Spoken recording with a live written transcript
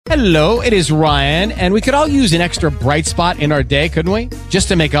Hello, it is Ryan, and we could all use an extra bright spot in our day, couldn't we? Just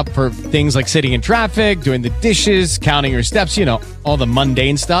to make up for things like sitting in traffic, doing the dishes, counting your steps, you know, all the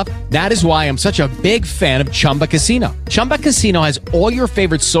mundane stuff. That is why I'm such a big fan of Chumba Casino. Chumba Casino has all your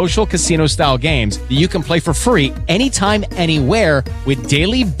favorite social casino-style games that you can play for free anytime, anywhere with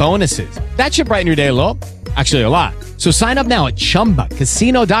daily bonuses. That should brighten your day a little. Actually, a lot. So sign up now at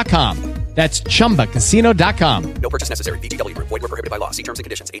ChumbaCasino.com. That's ChumbaCasino.com. No purchase necessary. VGW Group. Void where prohibited by law. See terms and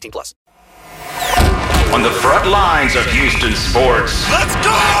conditions. 18+. On the front lines of Houston sports. Let's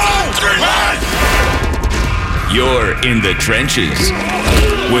go! You're in the trenches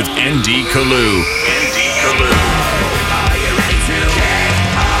with ND Kalu.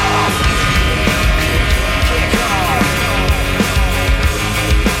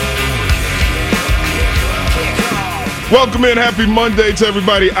 Welcome in. Happy Monday to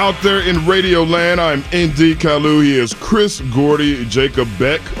everybody out there in Radio Land. I'm ND Kalu. He is Chris Gordy, Jacob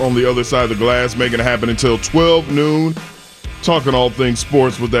Beck on the other side of the glass, making it happen until 12 noon. Talking all things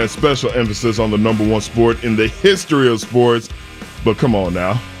sports with that special emphasis on the number one sport in the history of sports. But come on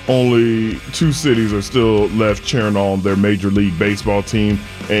now. Only two cities are still left cheering on their Major League Baseball team,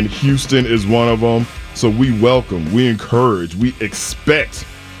 and Houston is one of them. So we welcome, we encourage, we expect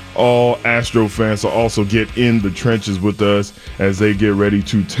all Astro fans to also get in the trenches with us as they get ready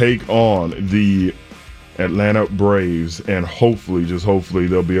to take on the Atlanta Braves, and hopefully, just hopefully,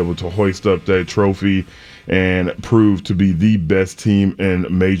 they'll be able to hoist up that trophy and prove to be the best team in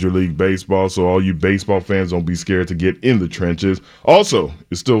Major League Baseball. So all you baseball fans, don't be scared to get in the trenches. Also,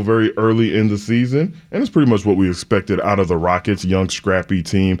 it's still very early in the season, and it's pretty much what we expected out of the Rockets. Young, scrappy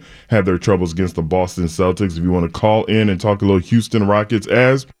team had their troubles against the Boston Celtics. If you want to call in and talk a little Houston Rockets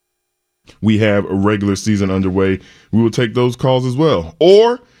as we have a regular season underway, we will take those calls as well.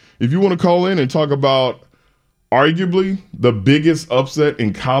 Or if you want to call in and talk about arguably the biggest upset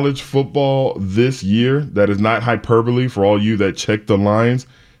in college football this year, that is not hyperbole for all you that check the lines,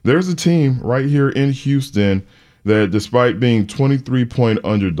 there's a team right here in Houston that, despite being 23-point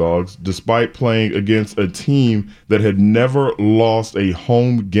underdogs, despite playing against a team that had never lost a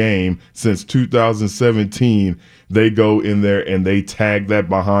home game since 2017, they go in there and they tag that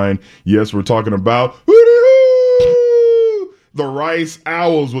behind. Yes, we're talking about the Rice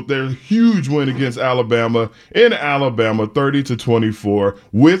Owls with their huge win against Alabama in Alabama, 30-24,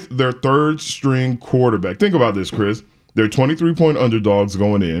 with their third-string quarterback. Think about this, Chris. They're 23-point underdogs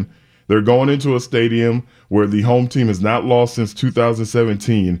going in. They're going into a stadium where the home team has not lost since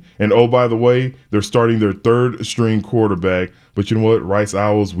 2017. And oh, by the way, they're starting their third-string quarterback. But you know what? Rice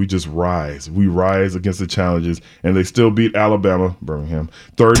Owls, we just rise. We rise against the challenges. And they still beat Alabama, Birmingham,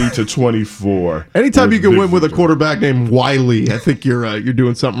 30-24. Anytime you can win with a quarterback named Wiley, I think you're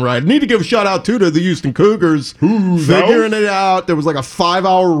doing something right. I need to give a shout-out, too, to the Houston Cougars. Figuring it out. There was like a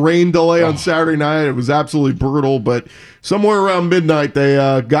 5-hour rain delay on Saturday night. It was absolutely brutal. But somewhere around midnight, they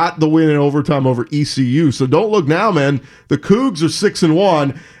got the win in overtime over ECU. So don't look now, man. The Cougs are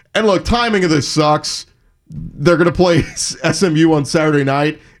 6-1. And look, timing of this sucks. They're going to play SMU on Saturday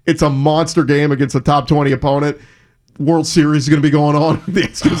night. It's a monster game against a top 20 opponent. World Series is going to be going on. The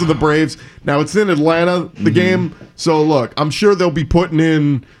Astros and the Braves. Now, it's in Atlanta, the game. So, look, I'm sure they'll be putting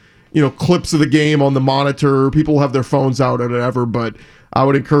in, clips of the game on the monitor. People have their phones out or whatever, but I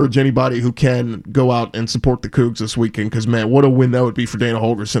would encourage anybody who can go out and support the Cougs this weekend because, man, what a win that would be for Dana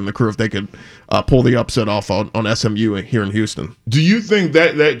Holgorsen and the crew if they could pull the upset off on SMU here in Houston. Do you think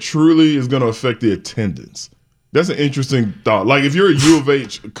that truly is going to affect the attendance? That's an interesting thought. Like, if you're a U of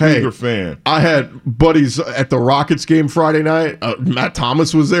H Cougar fan. I had buddies at the Rockets game Friday night. Matt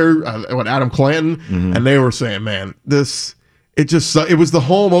Thomas was there, Adam Clanton, and they were saying, man, it was the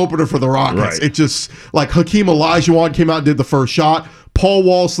home opener for the Rockets. Right. It just, like, Hakeem Olajuwon came out and did the first shot. Paul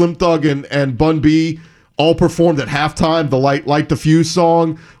Wall, Slim Thug, and Bun B all performed at halftime, the Light the Fuse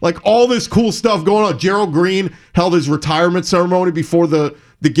song. Like, all this cool stuff going on. Gerald Green held his retirement ceremony before the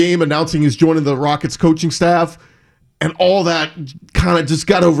game, announcing he's joining the Rockets coaching staff. And all that kind of just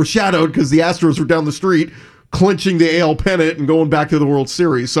got overshadowed because the Astros were down the street clinching the AL pennant and going back to the World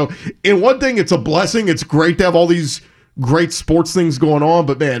Series. So, in one thing, it's a blessing. It's great to have all these great sports things going on,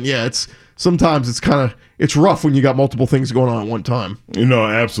 but man, yeah, sometimes it's rough when you got multiple things going on at one time.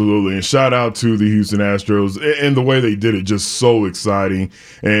 Absolutely. And shout out to the Houston Astros and the way they did it, just so exciting.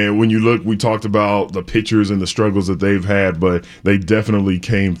 And when you look, we talked about the pitchers and the struggles that they've had, but they definitely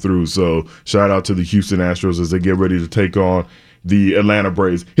came through. So shout out to the Houston Astros as they get ready to take on the Atlanta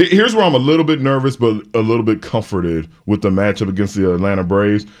Braves. Here's where I'm a little bit nervous, but a little bit comforted with the matchup against the Atlanta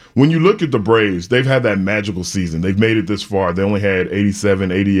Braves. When you look at the Braves, they've had that magical season. They've made it this far. They only had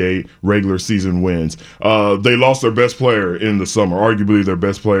 87, 88 regular season wins. They lost their best player in the summer, arguably their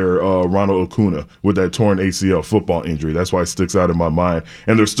best player, Ronald Acuna, with that torn ACL football injury. That's why it sticks out in my mind.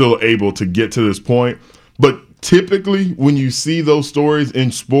 And they're still able to get to this point. But typically, when you see those stories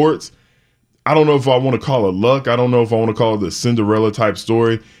in sports, I don't know if I want to call it luck. I don't know if I want to call it the Cinderella type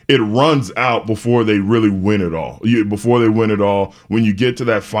story. It runs out before they really win it all. Before they win it all, when you get to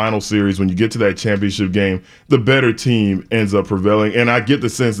that final series, when you get to that championship game, the better team ends up prevailing. And I get the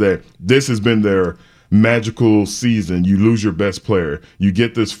sense that this has been their magical season. You lose your best player. You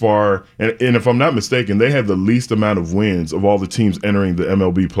get this far. And if I'm not mistaken, they have the least amount of wins of all the teams entering the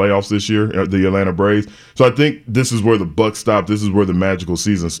MLB playoffs this year, the Atlanta Braves. So I think this is where the buck stops. This is where the magical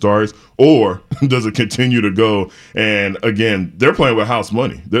season starts. Or does it continue to go? And again, they're playing with house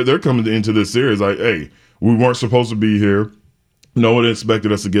money. They're coming into this series like, hey, we weren't supposed to be here. No one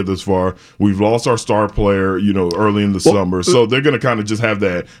expected us to get this far. We've lost our star player, early in the summer. So they're going to kind of just have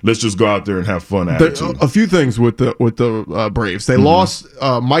that, let's just go out there and have fun attitude. A few things with the Braves. They lost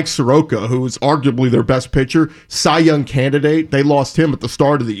Mike Soroka, who was arguably their best pitcher, Cy Young candidate. They lost him at the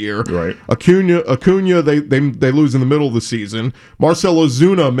start of the year. Right. Acuna, they lose in the middle of the season. Marcell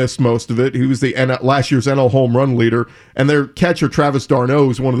Ozuna missed most of it. He was the last year's NL home run leader. And their catcher, Travis d'Arnaud,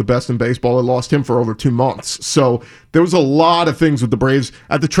 is one of the best in baseball. They lost him for over 2 months. So there was a lot of things with the Braves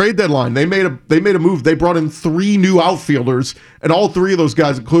at the trade deadline. They made a move. They brought in 3 new outfielders, and all 3 of those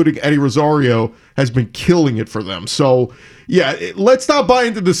guys, including Eddie Rosario, has been killing it for them. So, yeah, let's not buy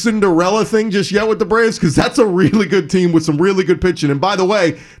into the Cinderella thing just yet with the Braves, because that's a really good team with some really good pitching. And by the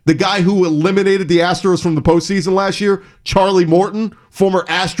way, the guy who eliminated the Astros from the postseason last year, Charlie Morton, former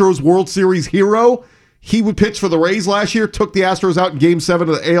Astros World Series hero, he would pitch for the Rays last year, took the Astros out in Game 7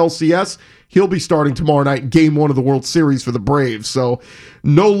 of the ALCS. He'll be starting tomorrow night, Game 1 of the World Series for the Braves. So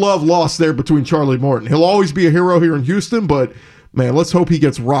no love lost there between Charlie Morton. He'll always be a hero here in Houston, but, man, let's hope he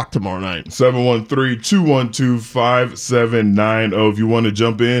gets rocked tomorrow night. 713-212-5790 if you want to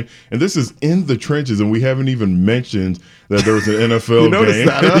jump in. And this is In the Trenches, and we haven't even mentioned that there was an NFL game.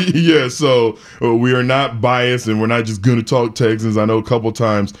 That, huh? Yeah, so we are not biased, and we're not just going to talk Texans. I know a couple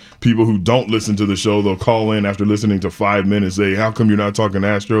times people who don't listen to the show, they'll call in after listening to 5 minutes, say, how come you're not talking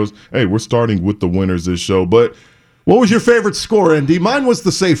Astros? Hey, we're starting with the winners this show. But what was your favorite score, Andy? Mine was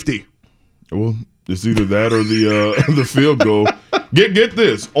the safety. Well, it's either that or the field goal. Get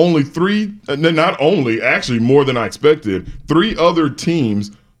this. Only 3, not only, actually more than I expected, 3 other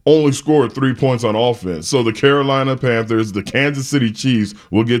teams only scored 3 points on offense. So the Carolina Panthers, the Kansas City Chiefs,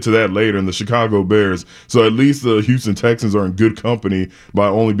 we'll get to that later, and the Chicago Bears. So at least the Houston Texans are in good company by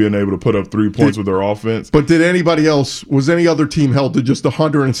only being able to put up 3 points with their offense. But did anybody else, was any other team held to just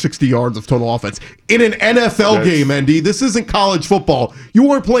 160 yards of total offense? In an NFL game, Andy, this isn't college football. You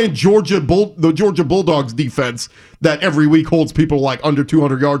weren't playing the Georgia Bulldogs defense that every week holds people like under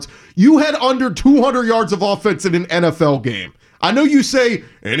 200 yards. You had under 200 yards of offense in an NFL game. I know you say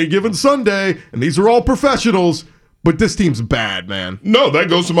any given Sunday, and these are all professionals, but this team's bad, man. No, that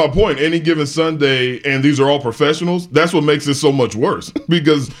goes to my point. Any given Sunday, and these are all professionals, that's what makes it so much worse.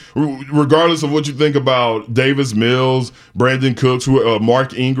 Because regardless of what you think about Davis Mills, Brandon Cooks,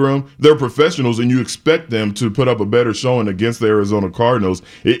 Mark Ingram, they're professionals, and you expect them to put up a better showing against the Arizona Cardinals.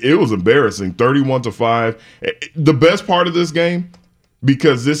 It was embarrassing, 31-5. The best part of this game,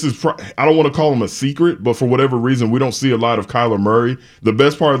 because this is, I don't want to call him a secret, but for whatever reason, we don't see a lot of Kyler Murray. The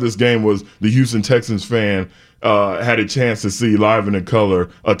best part of this game was the Houston Texans fan had a chance to see live and in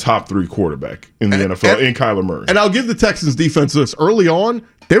color a top 3 quarterback in the NFL in Kyler Murray. And I'll give the Texans defense this. Early on,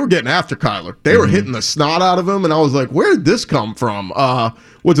 they were getting after Kyler. They were hitting the snot out of him, and I was like, where did this come from?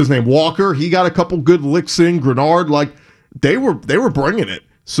 What's his name? Walker. He got a couple good licks in. Grenard. Like, they were bringing it.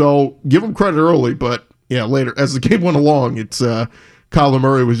 So give them credit early, but yeah, later, as the game went along, it's Kyler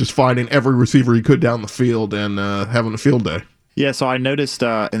Murray was just finding every receiver he could down the field and having a field day. Yeah, so I noticed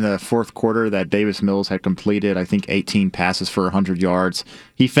in the fourth quarter that Davis Mills had completed, I think, 18 passes for 100 yards.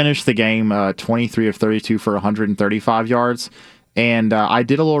 He finished the game 23 of 32 for 135 yards. And I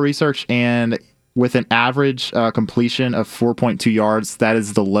did a little research, and with an average completion of 4.2 yards, that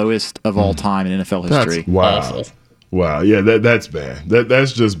is the lowest of all time in NFL history. That's awful. Wow. Yeah, that's bad.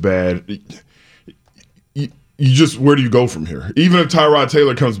 That's just bad. You just, where do you go from here? Even if Tyrod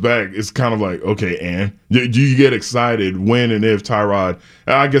Taylor comes back, it's kind of like, okay, and do you get excited when and if Tyrod,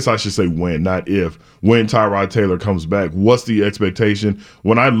 I guess I should say when, not if, when Tyrod Taylor comes back? What's the expectation?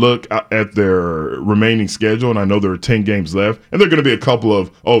 When I look at their remaining schedule, and I know there are 10 games left, and there are going to be a couple of,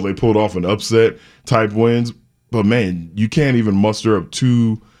 they pulled off an upset type wins, But man, you can't even muster up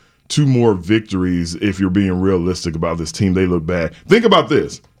two more victories if you're being realistic about this team. They look bad. Think about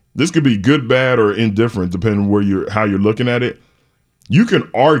this. This could be good, bad, or indifferent depending on how you're looking at it. You can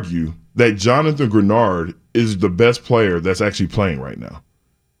argue that Jonathan Grenard is the best player that's actually playing right now.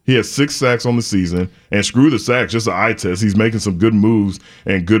 He has 6 sacks on the season, and screw the sacks, just an eye test. He's making some good moves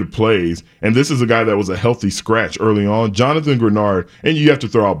and good plays. And this is a guy that was a healthy scratch early on. Jonathan Grenard, and you have to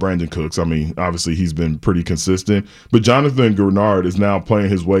throw out Brandon Cooks. I mean, obviously he's been pretty consistent, but Jonathan Grenard is now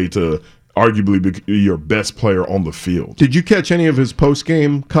playing his way to arguably be your best player on the field. Did you catch any of his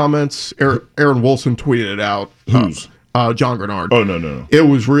post-game comments? Aaron Wilson tweeted it out. Who's? John Grenard. Oh, no. It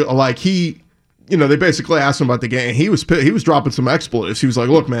was real. Like they basically asked him about the game. He was dropping some expletives. He was like,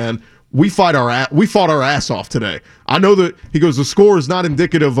 "Look, man, we fought our ass off today. I know that." He goes, "The score is not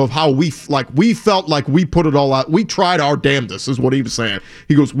indicative of how we felt like we put it all out. We tried our damnedest," is what he was saying.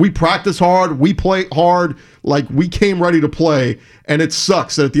 He goes, "We practiced hard. We played hard. Like we came ready to play. And it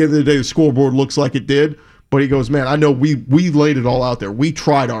sucks that at the end of the day the scoreboard looks like it did." But he goes, "Man, I know we laid it all out there. We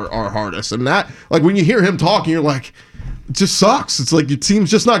tried our hardest." And that, like, when you hear him talking, you're like, it just sucks. It's like your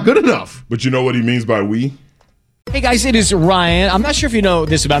team's just not good enough. But you know what he means by we? Hey guys, it is Ryan. I'm not sure if you know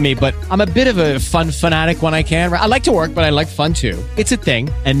this about me, but I'm a bit of a fun fanatic when I can. I like to work, but I like fun too. It's a thing.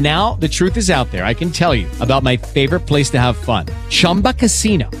 And now the truth is out there. I can tell you about my favorite place to have fun. Chumba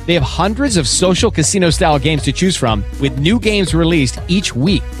Casino. They have hundreds of social casino style games to choose from with new games released each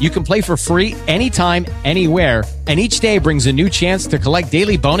week. You can play for free anytime, anywhere. And each day brings a new chance to collect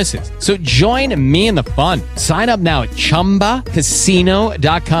daily bonuses. So join me in the fun. Sign up now at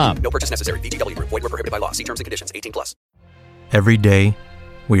ChumbaCasino.com. No purchase necessary. VGW Group. Void where prohibited by law. See terms and conditions. 18+. Every day,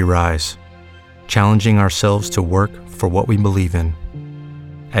 we rise, challenging ourselves to work for what we believe in.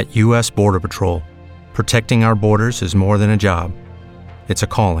 At U.S. Border Patrol, protecting our borders is more than a job. It's a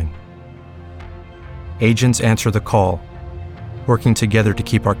calling. Agents answer the call, working together to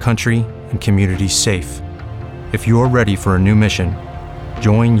keep our country and communities safe. If you're ready for a new mission,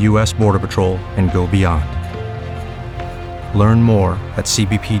 join U.S. Border Patrol and go beyond. Learn more at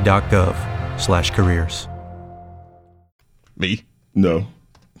cbp.gov/careers. Me? No.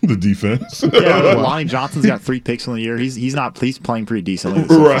 The defense. Yeah, Lonnie Johnson's got 3 picks on the year. He's playing pretty decently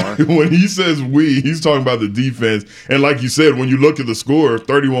so right. far. When he says we, he's talking about the defense. And like you said, when you look at the score,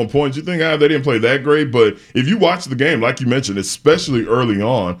 31 points, you think, they didn't play that great. But if you watch the game, like you mentioned, especially early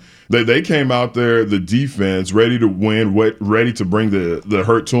on, they came out there, the defense, ready to win, ready to bring the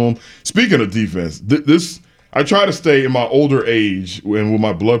hurt to them. Speaking of defense, I try to stay in my older age and with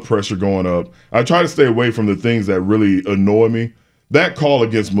my blood pressure going up, I try to stay away from the things that really annoy me. That call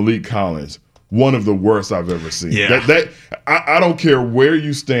against Malik Collins, one of the worst I've ever seen. Yeah. I don't care where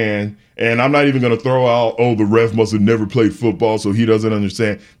you stand, and I'm not even going to throw out, the ref must have never played football, so he doesn't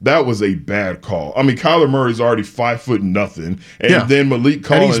understand. That was a bad call. I mean, Kyler Murray's already 5'0", and then Malik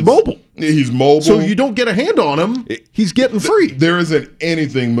Collins. And he's mobile. He's mobile. So you don't get a hand on him, he's getting free. There isn't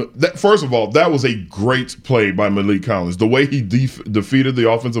anything. First of all, that was a great play by Malik Collins. The way he defeated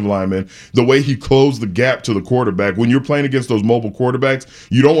the offensive lineman, the way he closed the gap to the quarterback. When you're playing against those mobile quarterbacks,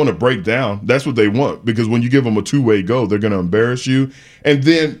 you don't want to break down. That's what they want, because when you give them a two-way go, they're going to embarrass you. And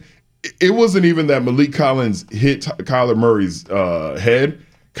then it wasn't even that Malik Collins hit Kyler Murray's head.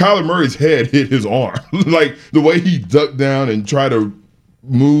 Kyler Murray's head hit his arm. Like the way he ducked down and tried to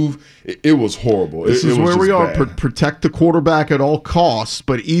move, it was horrible. This is where we are. Protect the quarterback at all costs,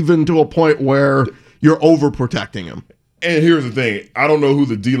 but even to a point where you're overprotecting him. And here's the thing. I don't know who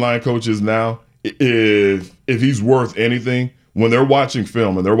the D-line coach is now. If he's worth anything, when they're watching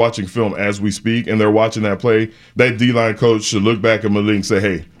film, and they're watching film as we speak, and they're watching that play, that D-line coach should look back at Malik and say,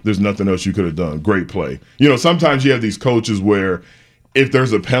 hey, there's nothing else you could have done. Great play. Sometimes you have these coaches where if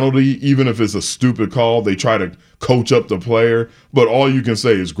there's a penalty, even if it's a stupid call, they try to coach up the player. But all you can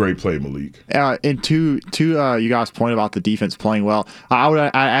say is great play, Malik. And to you guys' point about the defense playing well, I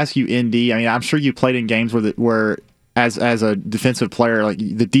ask you, ND. I mean, I'm sure you played in games where as a defensive player, like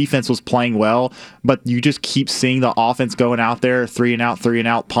the defense was playing well, but you just keep seeing the offense going out there, 3 and out,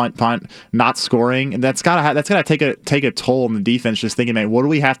 punt, not scoring, and that's gotta take a toll on the defense. Just thinking, man, what do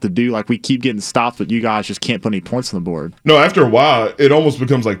we have to do? Like, we keep getting stops, but you guys just can't put any points on the board. No, after a while, it almost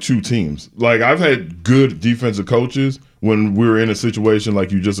becomes like two teams. Like, I've had good defensive coaches when we were in a situation like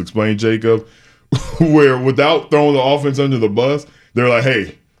you just explained, Jacob, where without throwing the offense under the bus, they're like,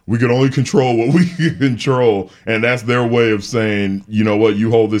 hey, we can only control what we can control, and that's their way of saying, you know what,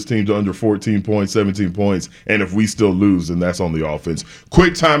 you hold this team to under 14 points, 17 points, and if we still lose, then that's on the offense.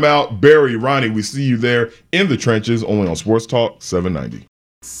 Quick timeout. Barry, Ronnie, we see you there in the trenches, only on Sports Talk 790.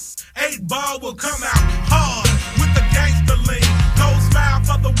 8 Ball will come out hard with the gangster lean. No smile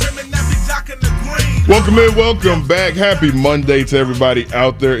for the women that be jocking the green. Welcome back. Happy Monday to everybody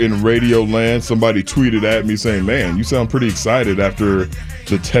out there in Radio Land. Somebody tweeted at me saying, man, you sound pretty excited after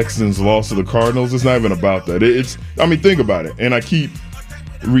the Texans lost to the Cardinals. It's not even about that. Think about it. And I keep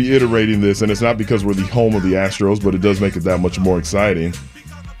reiterating this, and it's not because we're the home of the Astros, but it does make it that much more exciting.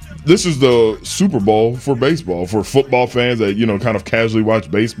 This is the Super Bowl for baseball, for football fans that, kind of casually watch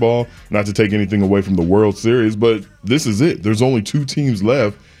baseball, not to take anything away from the World Series, but this is it. There's only 2 teams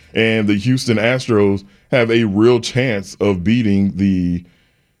left, and the Houston Astros have a real chance of beating the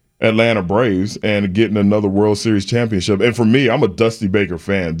Atlanta Braves and getting another World Series championship. And for me, I'm a Dusty Baker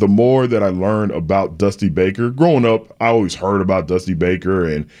fan. The more that I learn about Dusty Baker, growing up, I always heard about Dusty Baker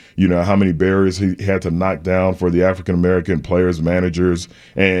and, how many barriers he had to knock down for the African-American players, managers,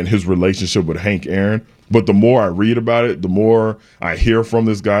 and his relationship with Hank Aaron. But the more I read about it, the more I hear from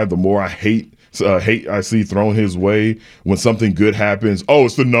this guy, the more I hate I see thrown his way. When something good happens, oh,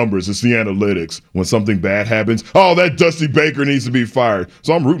 it's the numbers, it's the analytics. When something bad happens, oh, that Dusty Baker needs to be fired.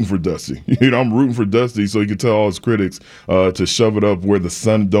 So I'm rooting for Dusty. I'm rooting for Dusty so he can tell all his critics to shove it up where the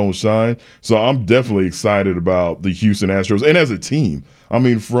sun don't shine. So I'm definitely excited about the Houston Astros. And as a team,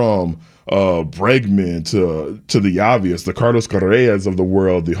 from Bregman to the obvious, the Carlos Correas of the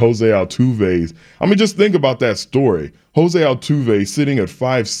world, the Jose Altuves. Just think about that story. Jose Altuve sitting at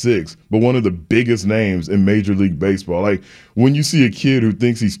 5'6", but one of the biggest names in Major League Baseball. Like, when you see a kid who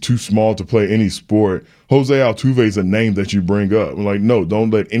thinks he's too small to play any sport, Jose Altuve is a name that you bring up. Like, no, don't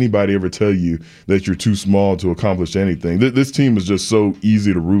let anybody ever tell you that you're too small to accomplish anything. This team is just so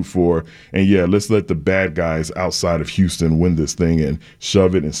easy to root for. And, yeah, let's let the bad guys outside of Houston win this thing and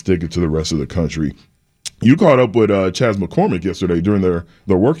shove it and stick it to the rest of the country. You caught up with Chas McCormick yesterday during their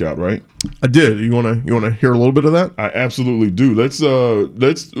workout, right? I did. You wanna hear a little bit of that? I absolutely do. Let's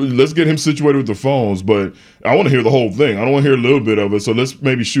get him situated with the phones, but I want to hear the whole thing. I don't want to hear a little bit of it. So let's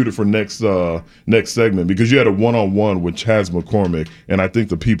maybe shoot it for next segment, because you had a one-on-one with Chas McCormick, and I think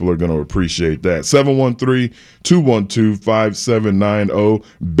the people are going to appreciate that. 713-212-5790.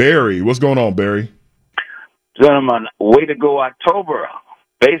 Barry, what's going on, Barry? Gentlemen, way to go, October.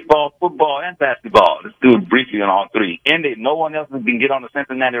 Baseball, football, and basketball. Let's do it briefly on all 3. Indeed, no one else can get on the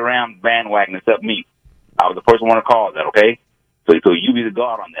Cincinnati Rams bandwagon except me. I was the first one to call that, okay? So you be the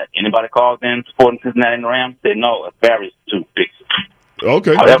guard on that. Anybody calls in supporting Cincinnati and the Rams, they know it varies 2 picks.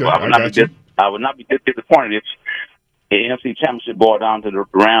 Okay, However, okay. I would not be disappointed if the NFC Championship boiled down to the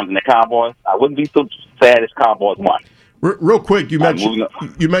Rams and the Cowboys. I wouldn't be so sad if Cowboys won. Real quick, you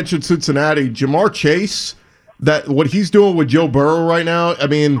mentioned Cincinnati. Jamar Chase, that what he's doing with Joe Burrow right now,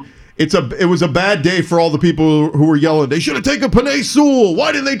 it was a bad day for all the people who were yelling, they should have taken Penei Sewell.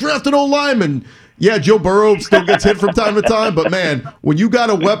 Why didn't they draft an O-lineman? Yeah, Joe Burrow still gets hit from time to time, but man, when you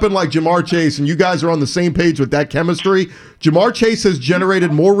got a weapon like Jamar Chase and you guys are on the same page with that chemistry, Jamar Chase has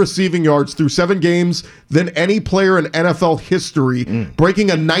generated more receiving yards through 7 games than any player in NFL history,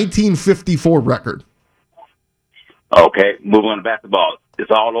 breaking a 1954 record. Okay, moving on to basketball. It's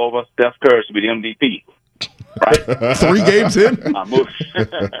all over. Steph Curry should be the MVP. Right? 3 games in?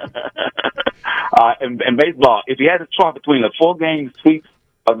 In baseball, if you had to choose between a 4-game sweep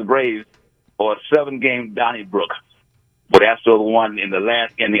of the Braves or a 7-game Donnybrook, would Astros won in the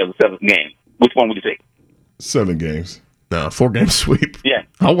last inning of the 7th game, which one would you take? 7 games. No, 4-game sweep. Yeah.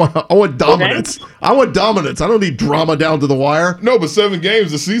 I want dominance. I want dominance. I don't need drama down to the wire. No, but 7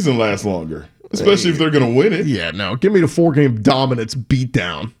 games, the season lasts longer, especially if they're going to win it. Yeah, no. Give me the 4-game dominance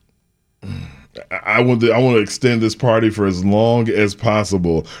beatdown. I want to extend this party for as long as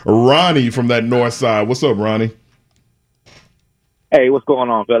possible. Ronnie from that north side. What's up, Ronnie? Hey, what's going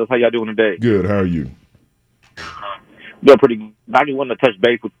on, fellas? How y'all doing today? Good. How are you? Doing pretty good. I just wanted to touch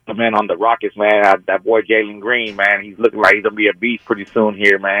base with the man on the Rockets, man. That boy Jalen Green, man. He's looking like he's going to be a beast pretty soon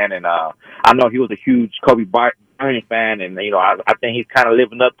here, man. And I know he was a huge Kobe Bryant fan, and, I think he's kind of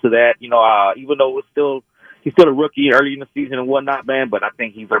living up to that, even though he's still a rookie early in the season and whatnot, man, but I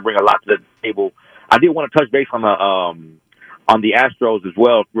think he's going to bring a lot to the table. I did want to touch base on the Astros as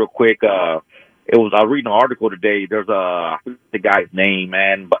well, real quick. I was reading an article today. There's I forget the guy's name,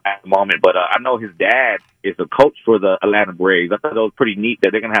 man, but at the moment, but I know his dad is a coach for the Atlanta Braves. I thought that was pretty neat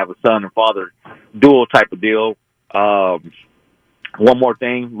that they're going to have a son and father dual type of deal. One more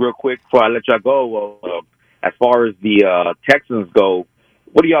thing, real quick, before I let y'all go. As far as the Texans go,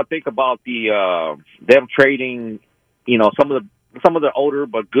 what do y'all think about them trading, some of the older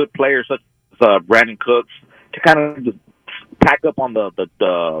but good players such as Brandon Cooks to kind of just pack up on the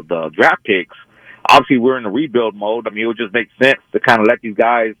draft picks? Obviously, we're in the rebuild mode. It would just make sense to kind of let these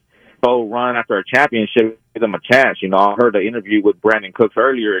guys go run after a championship, give them a chance. I heard an interview with Brandon Cooks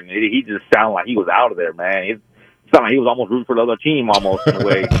earlier, and he just sounded like he was out of there, man. sounded like he was almost rooting for the other team, almost in a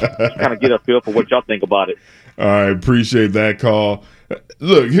way. Just kind of get a feel for what y'all think about it. All right, appreciate that call.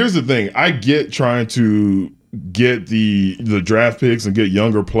 Look, here's the thing. I get trying to get the draft picks and get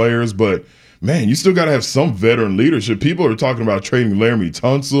younger players, but man, you still got to have some veteran leadership. People are talking about trading Laramie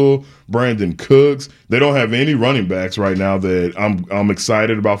Tunsil, Brandon Cooks. They don't have any running backs right now that I'm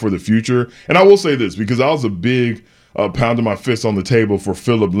excited about for the future. And I will say this, because I was a big pounding my fist on the table for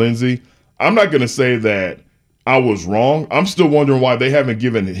Philip Lindsay. I'm not going to say that I was wrong. I'm still wondering why they haven't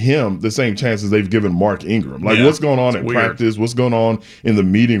given him the same chances they've given Mark Ingram. Like, what's going on at practice? What's going on in the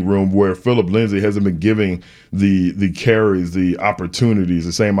meeting room where Philip Lindsay hasn't been giving the carries, the opportunities,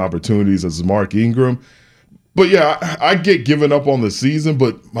 the same opportunities as Mark Ingram? But yeah, I get given up on the season,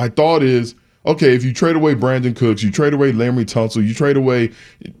 but my thought is, okay, if you trade away Brandon Cooks, you trade away Laramie Tunsil, you trade away,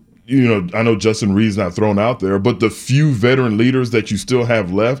 I know Justin Reed's not thrown out there, but the few veteran leaders that you still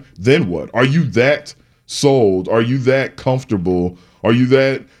have left, then what? Are you that sold? Are you that comfortable? Are you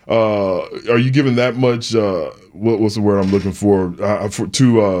that? Are you giving that much? What's the word I'm looking for?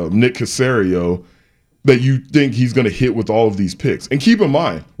 To Nick Caserio, that you think he's going to hit with all of these picks? And keep in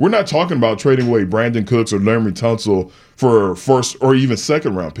mind, we're not talking about trading away Brandon Cooks or Laramie Tunsil for first or even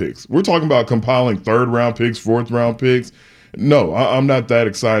second round picks. We're talking about compiling third round picks, fourth round picks. No, I'm not that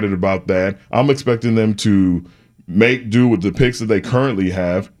excited about that. I'm expecting them to make do with the picks that they currently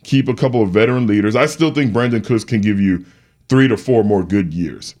have, keep a couple of veteran leaders. I still think Brandon Cooks can give you 3 to 4 more good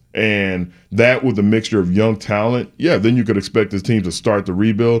years. And that with a mixture of young talent, then you could expect this team to start the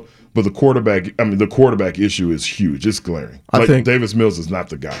rebuild. But the quarterback issue is huge. It's glaring. I think Davis Mills is not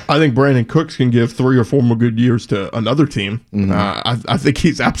the guy. I think Brandon Cooks can give 3 or 4 more good years to another team. Mm-hmm. I think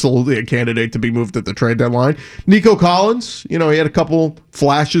he's absolutely a candidate to be moved at the trade deadline. Nico Collins, he had a couple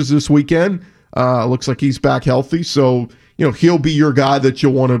flashes this weekend. Looks like he's back healthy. So, he'll be your guy that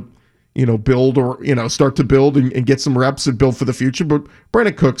you'll want to, build or, start to build and get some reps and build for the future. But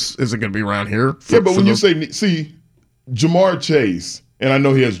Brandon Cooks isn't going to be around here. But when you see Jamar Chase, and I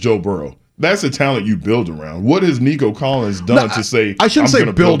know he has Joe Burrow, that's a talent you build around. What has Nico Collins done to say? I shouldn't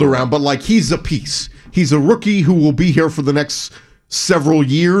say build around, but like he's a piece. He's a rookie who will be here for the next several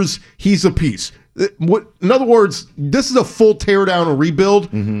years. He's a piece. In other words, this is a full teardown and rebuild.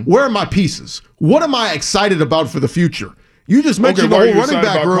 Mm-hmm. Where are my pieces? What am I excited about for the future? You just mentioned the whole running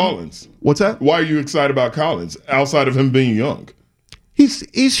back room. Collins? What's that? Why are you excited about Collins outside of him being young?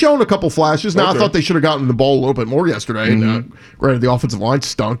 He's shown a couple flashes. Now, I thought they should have gotten the ball a little bit more yesterday. Mm-hmm. Granted, the offensive line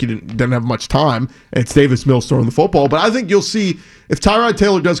stunk. He didn't have much time. And it's Davis Mills throwing the football. But I think you'll see if Tyrod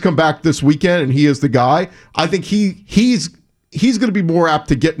Taylor does come back this weekend and he is the guy, I think he's going to be more apt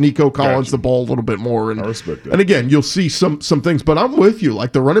to get Nico Collins the ball a little bit more. And, I respect that. And again, you'll see some things. But I'm with you.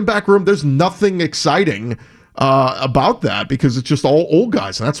 Like the running back room, there's nothing exciting about that because it's just all old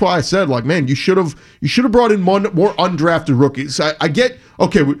guys. And that's why I said, like, man, you should have brought in more undrafted rookies. I get,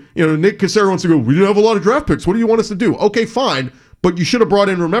 okay, Nick Caserio wants to go, we didn't have a lot of draft picks. What do you want us to do? Okay, fine. But you should have brought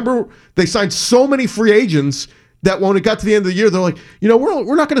in, remember, they signed so many free agents that when it got to the end of the year, they're like,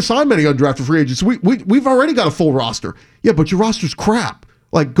 we're not going to sign many undrafted free agents. We've already got a full roster. Yeah, but your roster's crap.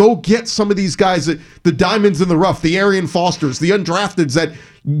 Like, go get some of these guys, the diamonds in the rough, the Arian Fosters, the undrafteds that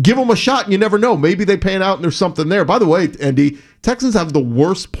give them a shot and you never know. Maybe they pan out and there's something there. By the way, Andy, Texans have the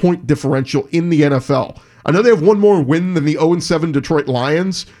worst point differential in the NFL. I know they have one more win than the 0-7 Detroit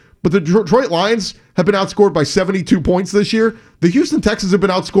Lions, but the Detroit Lions have been outscored by 72 points this year. The Houston Texans have been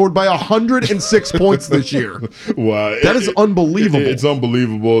outscored by 106 points this year. Wow. That is unbelievable. It's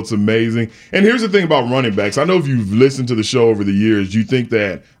unbelievable. It's amazing. And here's the thing about running backs. I know if you've listened to the show over the years, you may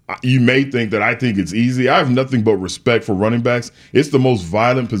think that I think it's easy. I have nothing but respect for running backs. It's the most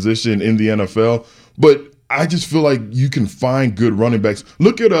violent position in the NFL. But I just feel like you can find good running backs.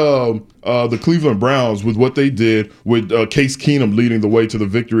 Look at the Cleveland Browns with what they did with Case Keenum leading the way to the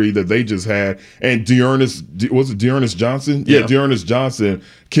victory that they just had. And Dearness Johnson? Yeah, Dearness Johnson,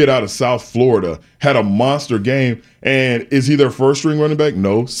 kid out of South Florida, had a monster game. And is he their first-string running back?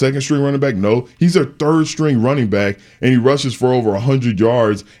 No. Second-string running back? No. He's their third-string running back, and he rushes for over 100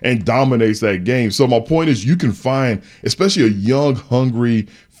 yards and dominates that game. So my point is you can find, especially a young, hungry,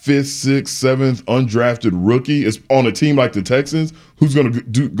 5th, 6th, 7th undrafted rookie is on a team like the Texans who's going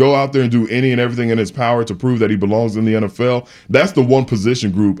to go out there and do any and everything in his power to prove that he belongs in the NFL. That's the one position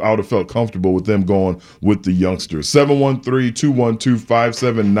group I would have felt comfortable with them going with the youngsters.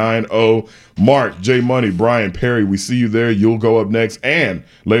 713-212-5790. Mark, J Money, Brian Perry, we see you there. You'll go up next. And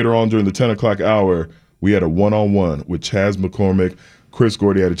later on during the 10 o'clock hour, we had a one-on-one with Chaz McCormick. Chris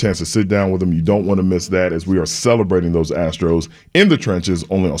Gordy had a chance to sit down with him. You don't want to miss that as we are celebrating those Astros in the trenches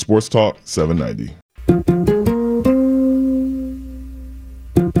only on Sports Talk 790.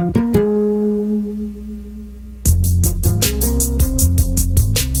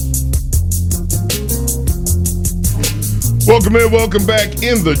 Welcome in, welcome back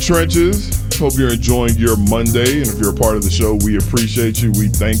in the trenches. Hope you're enjoying your Monday, and if you're a part of the show, we appreciate you. We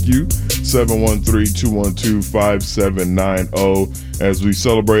thank you. 713-212-5790 as we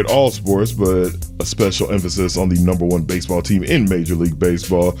celebrate all sports, but a special emphasis on the number one baseball team in Major League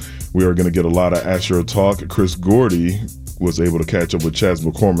Baseball. We are going to get a lot of Astro talk. Chris Gordy was able to catch up with Chas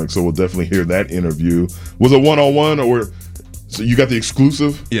McCormick, so we'll definitely hear that interview. Was it one-on-one, or so you got the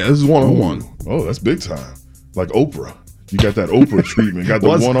exclusive? Yeah, this is one-on-one. Oh, that's big time. Like Oprah. You got that Oprah treatment. Got the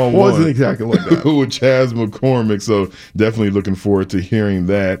one-on-one. Wasn't exactly like that. With Chas McCormick. So definitely looking forward to hearing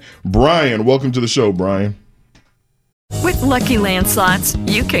that. Brian, welcome to the show, Brian. With Lucky Land Slots,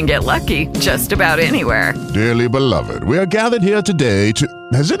 you can get lucky just about anywhere. Dearly beloved, we are gathered here today to...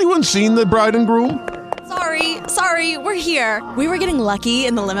 Has anyone seen the bride and groom? Sorry, we're here. We were getting lucky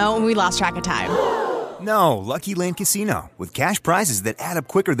in the limo and we lost track of time. No, Lucky Land Casino, with cash prizes that add up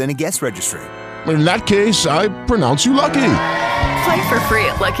quicker than a guest registry. In that case, I pronounce you lucky. Play for free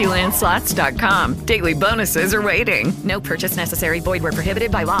at LuckyLandSlots.com. Daily bonuses are waiting. No purchase necessary. Void where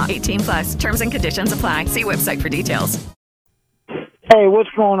prohibited by law. 18+. Terms and conditions apply. See website for details. Hey,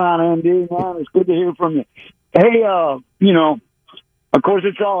 what's going on, Andy? Man, it's good to hear from you. Hey, of course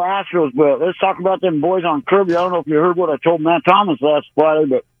it's all Astros, but let's talk about them boys on Kirby. I don't know if you heard what I told Matt Thomas last Friday,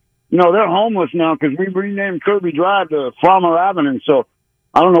 but, they're homeless now because we renamed Kirby Drive to Farmer Avenue, so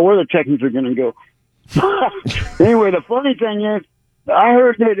I don't know where the Texans are going to go. Anyway, the funny thing is, I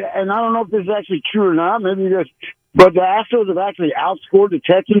heard that, and I don't know if this is actually true or not, maybe but the Astros have actually outscored the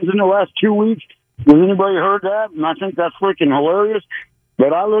Texans in the last 2 weeks. Has anybody heard that? And I think that's freaking hilarious.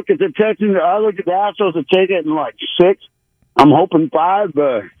 But I look at the Texans, I look at the Astros to take it in like 6. I'm hoping 5,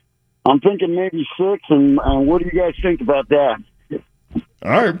 but I'm thinking maybe 6. And what do you guys think about that?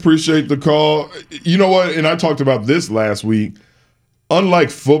 I appreciate the call. You know what? And I talked about this last week.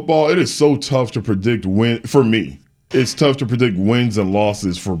 Unlike football, it is so tough to predict for me. It's tough to predict wins and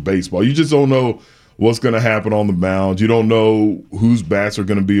losses for baseball. You just don't know what's going to happen on the mound. You don't know whose bats are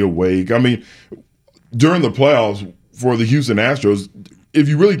going to be awake. I mean, during the playoffs for the Houston Astros, if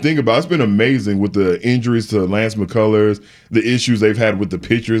you really think about it, it's been amazing with the injuries to Lance McCullers, the issues they've had with the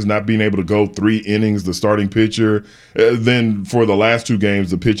pitchers, not being able to go 3 innings, the starting pitcher. Then for the last 2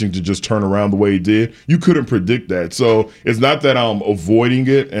 games, the pitching to just turn around the way it did. You couldn't predict that. So it's not that I'm avoiding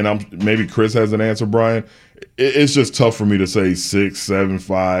it, and maybe Chris has an answer, Brian. It's just tough for me to say 6, 7,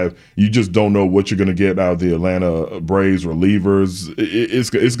 5. You just don't know what you're going to get out of the Atlanta Braves relievers.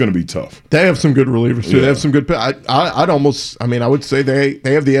 It's going to be tough. They have some good relievers too. Yeah. They have some good. I would say they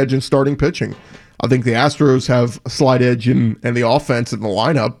have the edge in starting pitching. I think the Astros have a slight edge in the offense in the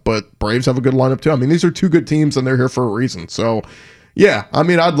lineup, but Braves have a good lineup too. I mean, these are 2 good teams and they're here for a reason. So, yeah, I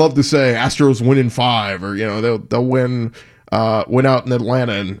mean, I'd love to say Astros win in 5, or they'll win out in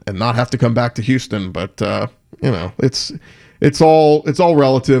Atlanta and not have to come back to Houston, but. It's all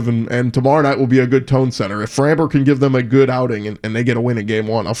relative, and tomorrow night will be a good tone setter. If Framber can give them a good outing and they get a win in Game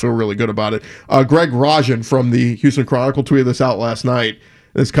 1, I'll feel really good about it. Greg Rajan from the Houston Chronicle tweeted this out last night.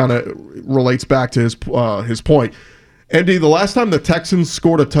 This kind of relates back to his point. Andy, the last time the Texans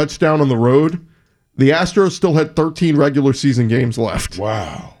scored a touchdown on the road, the Astros still had 13 regular season games left.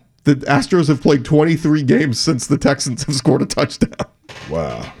 Wow. The Astros have played 23 games since the Texans have scored a touchdown.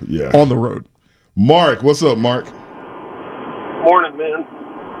 Wow, yeah. On the road. Mark, what's up, Mark? Morning, man.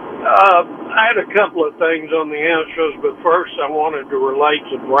 I had a couple of things on the Astros, but first I wanted to relate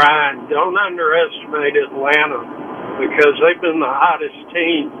to Brian. Don't underestimate Atlanta because they've been the hottest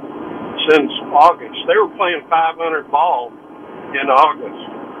team since August. They were playing 500 ball in August,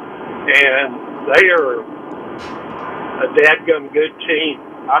 and they are a dadgum good team.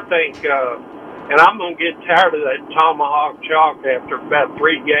 I think, and I'm going to get tired of that tomahawk chalk after about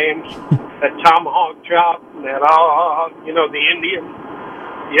 3 games. That tomahawk chop, and that, the Indian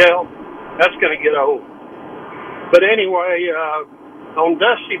yell, that's going to get old. But anyway, on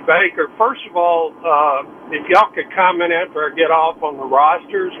Dusty Baker, first of all, if y'all could comment after I get off on the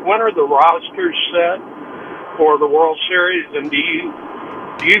rosters, when are the rosters set for the World Series, and do you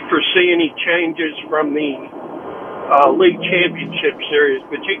foresee any changes from the League Championship Series?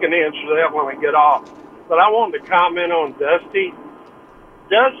 But you can answer that when I get off. But I wanted to comment on Dusty.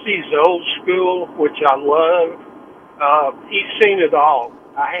 Dusty's old school, which I love. He's seen it all.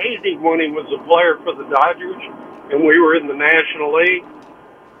 I hated him when he was a player for the Dodgers and we were in the National League.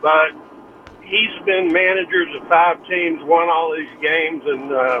 But he's been managers of 5 teams, won all these games,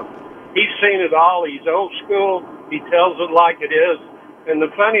 and he's seen it all. He's old school. He tells it like it is. And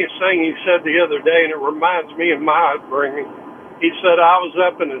the funniest thing he said the other day, and it reminds me of my upbringing, he said, I was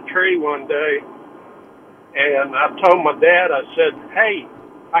up in a tree one day, and I told my dad, I said, hey,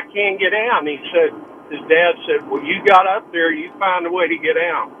 I can't get down. He said, his dad said, well, you got up there, you find a way to get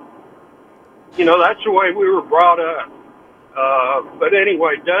out. You know, that's the way we were brought up. But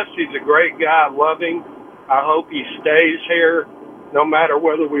anyway, Dusty's a great guy. I love him. I hope he stays here no matter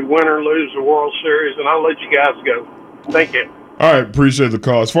whether we win or lose the World Series, and I'll let you guys go. Thank you. All right, appreciate the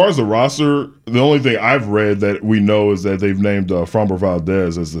call. As far as the roster, the only thing I've read that we know is that they've named Framber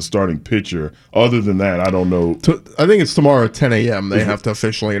Valdez as the starting pitcher. Other than that, I don't know. I think it's tomorrow at 10 a.m. They have to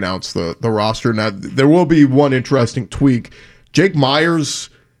officially announce the roster. Now, there will be one interesting tweak. Jake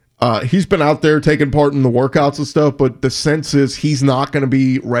Myers, he's been out there taking part in the workouts and stuff, but the sense is he's not going to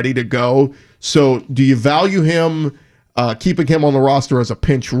be ready to go. So do you value him, keeping him on the roster as a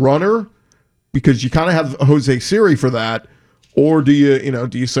pinch runner? Because you kind of have Jose Siri for that. Or do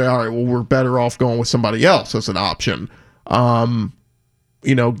you say, all right, well, we're better off going with somebody else as an option?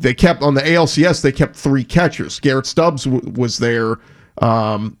 They kept on the ALCS, they kept 3 catchers. Garrett Stubbs was there,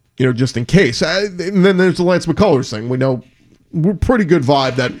 just in case. And then there's the Lance McCullers thing. We know we're pretty good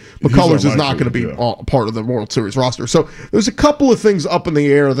vibe that McCullers is not going to be part of the World Series roster. So there's a couple of things up in the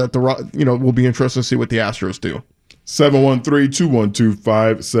air that will be interesting to see what the Astros do.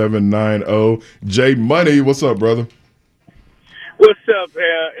 713-212-5790. Jay Money, what's up, brother? What's up,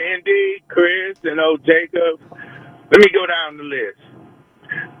 Andy, Chris, and old Jacob? Let me go down the list.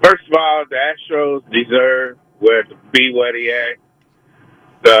 First of all, the Astros deserve to be where they at.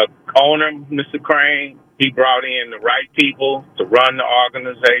 The owner, Mr. Crane, he brought in the right people to run the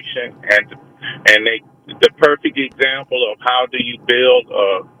organization, and the perfect example of how do you build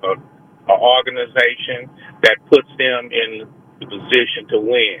an organization that puts them in the position to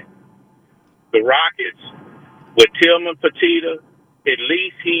win. The Rockets, with Tillman Fertitta, at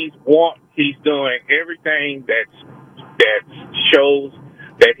least he's doing everything that shows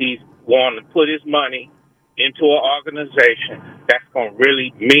that he's wanting to put his money into an organization that's going to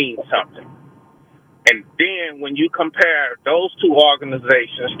really mean something. And then when you compare those two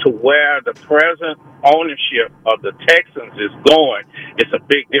organizations to where the present ownership of the Texans is going, it's a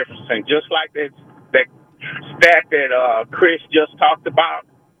big difference. And just like that stat that Chris just talked about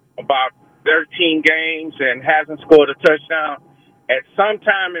 13 games and hasn't scored a touchdown, at some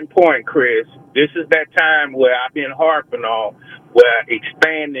time in point, Chris, this is that time where I've been harping on, where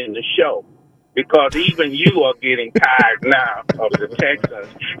expanding the show. Because even you are getting tired now of the Texans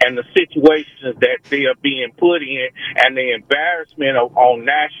and the situations that they are being put in and the embarrassment on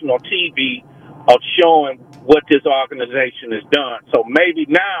national TV of showing what this organization has done. So maybe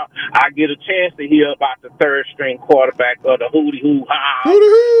now I get a chance to hear about the third string quarterback or the hootie-hoo-ha,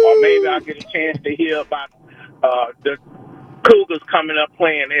 or maybe I get a chance to hear about the Cougars coming up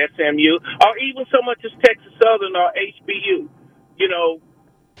playing SMU, or even so much as Texas Southern or HBU.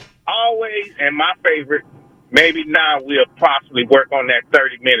 Always, and my favorite, maybe now we'll possibly work on that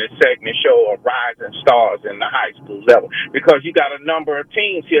 30-minute segment show of Rising Stars in the high school level, because you got a number of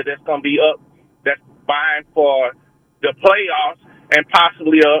teams here that's going to be up, that's vying for the playoffs and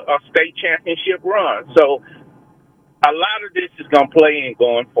possibly a state championship run. So a lot of this is going to play in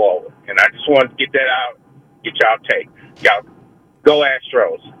going forward, and I just wanted to get that out, get y'all take. Y'all go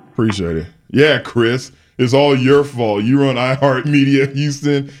Astros. Appreciate it. Yeah, Chris. It's all your fault. You run iHeartMedia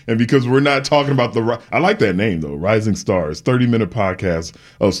Houston, and because we're not talking about I like that name, though, Rising Stars, 30-minute podcast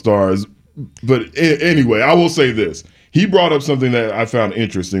of stars. But anyway, I will say this. He brought up something that I found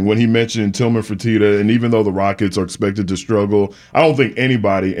interesting when he mentioned Tillman Fertitta, and even though the Rockets are expected to struggle, I don't think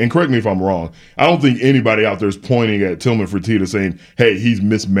anybody, and correct me if I'm wrong, I don't think anybody out there is pointing at Tillman Fertitta saying, hey, he's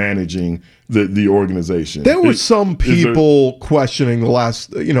mismanaging the organization. There were some people questioning the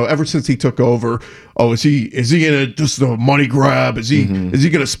last, ever since he took over, is he gonna just a money grab? Is he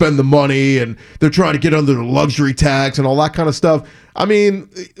gonna spend the money? And they're trying to get under the luxury tax and all that kind of stuff. I mean,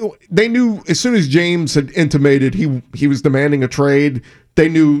 they knew as soon as James had intimated he was demanding a trade, they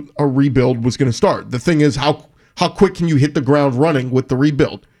knew a rebuild was going to start. The thing is, how quick can you hit the ground running with the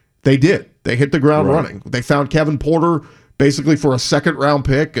rebuild? They did. They hit the ground running. They found Kevin Porter basically for a second-round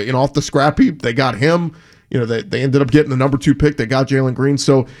pick, off the scrap heap. They got him. They ended up getting the number 2 pick. They got Jalen Green.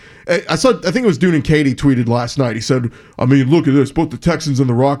 So I think it was Dune and Katie tweeted last night. He said, I mean, look at this. Both the Texans and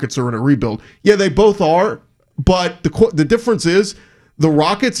the Rockets are in a rebuild. Yeah, they both are. But the difference is the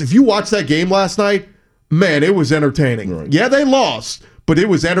Rockets, if you watched that game last night, man, it was entertaining. Right. Yeah, they lost, but it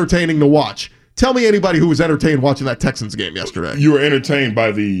was entertaining to watch. Tell me anybody who was entertained watching that Texans game yesterday. You were entertained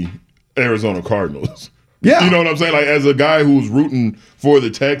by the Arizona Cardinals. Yeah. You know what I'm saying? Like, as a guy who was rooting for the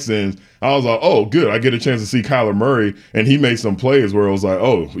Texans, I was like, oh, good. I get a chance to see Kyler Murray, and he made some plays where I was like,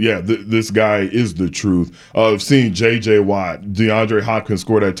 oh, yeah, this guy is the truth. I've seen J.J. Watt, DeAndre Hopkins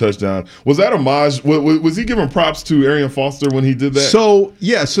score that touchdown. Was that homage? Was he giving props to Arian Foster when he did that? So,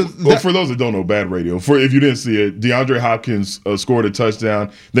 yeah. Well, for those that don't know, bad radio. If you didn't see it, DeAndre Hopkins scored a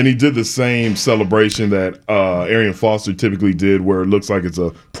touchdown. Then he did the same celebration that Arian Foster typically did, where it looks like it's a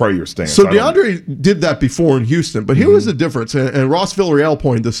prayer stance. So DeAndre did that before in Houston, but here was the difference, and Ross Villarreal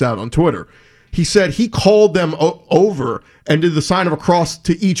pointed this out on Twitter. He said he called them over and did the sign of a cross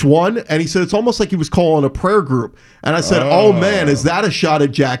to each one, and he said it's almost like he was calling a prayer group. And I said, oh man, is that a shot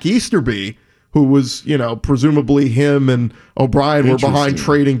at Jack Easterby, who was, presumably him and O'Brien were behind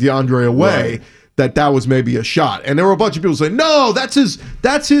trading DeAndre away. Right. That was maybe a shot. And there were a bunch of people saying, no, that's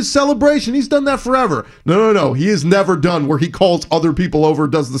his celebration. He's done that forever. No. He has never done where he calls other people over,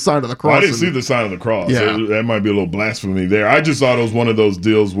 does the sign of the cross. Well, I didn't see the sign of the cross. Yeah. That might be a little blasphemy there. I just thought it was one of those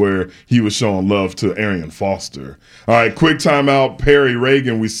deals where he was showing love to Arian Foster. All right, quick timeout. Perry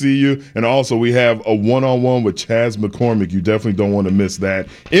Reagan, we see you. And also we have a one-on-one with Chaz McCormick. You definitely don't want to miss that.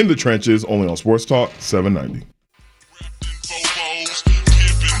 In the Trenches, only on Sports Talk 790.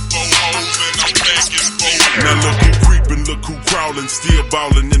 Now look who creepin', look who crawlin', still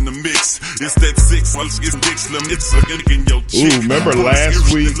ballin' in the mix. It's that 6, it's Dick Slim, it's in your chick. Ooh, remember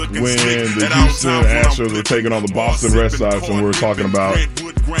last week when the Houston Astros were taking on the Boston Red Sox and we were talking about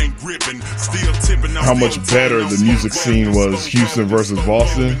how much better the music scene was Houston versus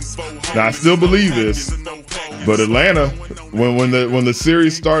Boston? Now, I still believe this, but Atlanta, when the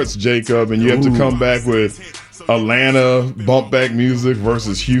series starts, Jacob, and you have to come back with Atlanta bump back music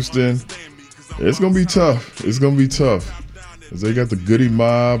versus Houston, it's going to be tough. It's going to be tough. They got the Goody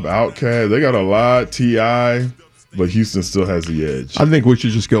Mob, Outkast. They got a lot, T.I., but Houston still has the edge. I think we should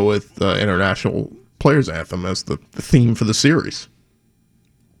just go with International Players Anthem as the theme for the series.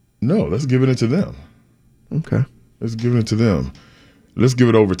 No, let's give it to them. Okay. Let's give it to them. Let's give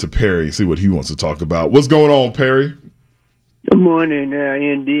it over to Perry, see what he wants to talk about. What's going on, Perry? Good morning,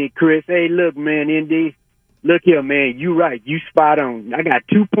 ND. Chris. Hey, look, man, ND. Look here, man. You right. You spot on. I got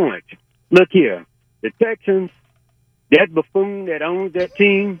 2 points. Look here. The Texans, that buffoon that owns that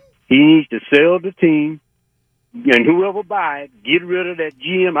team, he needs to sell the team. And whoever buy it, get rid of that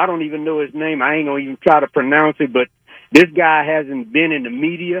GM. I don't even know his name. I ain't going to even try to pronounce it, but this guy hasn't been in the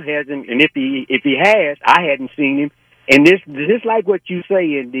media, and if he has, I hadn't seen him. And this like what you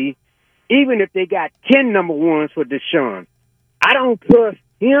say, ND, even if they got 10 number ones for Deshaun, I don't trust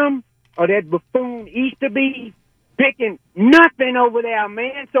him or that buffoon Easterby picking nothing over there,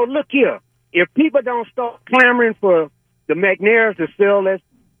 man. So look here. If people don't start clamoring for the McNairs to sell this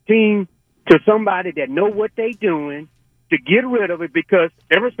team to somebody that know what they doing, to get rid of it, because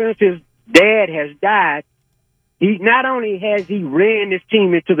ever since his dad has died, he not only has he ran this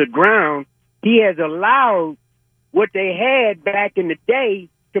team into the ground, he has allowed what they had back in the day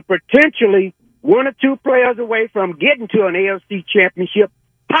to potentially 1 or 2 players away from getting to an AFC championship,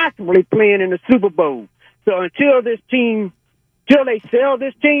 possibly playing in the Super Bowl. So until they sell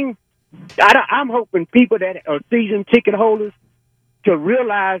this team, I'm hoping people that are season ticket holders to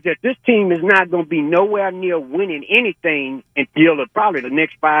realize that this team is not going to be nowhere near winning anything until probably the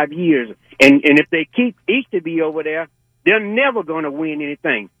next 5 years. And if they keep Easterby over there, they're never going to win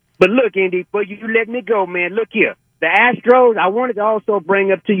anything. But look, Indy, before you let me go, man, look here. The Astros, I wanted to also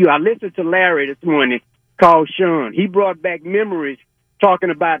bring up to you, I listened to Larry this morning, called Sean. He brought back memories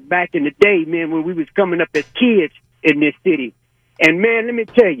talking about back in the day, man, when we was coming up as kids in this city. And, man, let me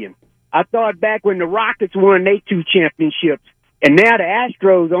tell you, I thought back when the Rockets won their 2 championships, and now the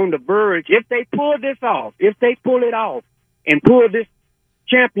Astros on the verge, if they pull it off and pull this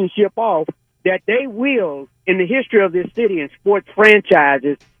championship off, that they will, in the history of this city and sports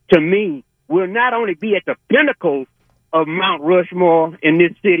franchises, to me, will not only be at the pinnacle of Mount Rushmore in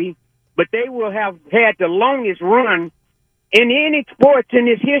this city, but they will have had the longest run in any sports in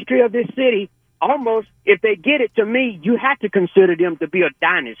this history of this city. Almost, if they get it, to me, you have to consider them to be a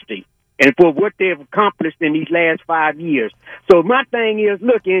dynasty, and for what they've accomplished in these last 5 years. So my thing is,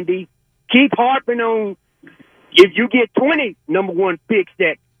 look, Indy, keep harping on, if you get 20 number 1 picks,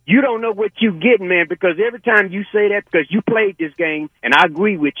 that you don't know what you're getting, man, because every time you say that, because you played this game, and I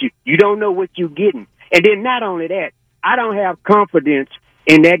agree with you, you don't know what you're getting. And then not only that, I don't have confidence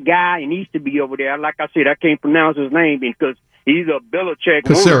in that guy, and he used to be over there. Like I said, I can't pronounce his name because he's a Belichick.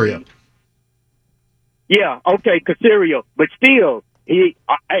 Casario. Yeah, okay, Casario. But still, hey,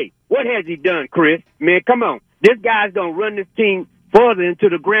 what has he done, Chris? Man, come on. This guy's going to run this team further into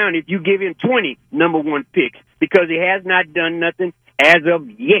the ground if you give him 20 number 1 picks, because he has not done nothing as of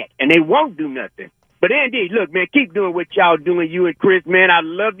yet, and they won't do nothing. But Andy, look, man, keep doing what y'all doing, you and Chris, man. I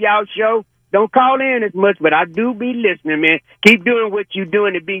love y'all show. Don't call in as much, but I do be listening, man. Keep doing what you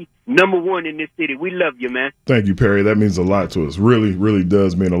doing to be number one in this city. We love you, man. Thank you, Perry. That means a lot to us. Really, really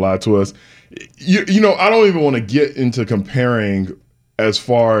does mean a lot to us. You know, I don't even want to get into comparing as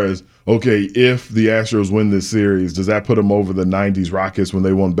far as, okay, if the Astros win this series, does that put them over the 90s Rockets when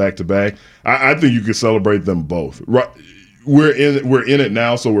they won back-to-back? I think you could celebrate them both. Right? We're in it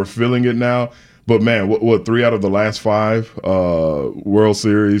now, so we're feeling it now. But, man, what 3 out of the last 5 World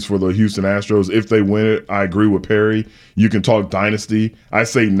Series for the Houston Astros? If they win it, I agree with Perry. You can talk dynasty. I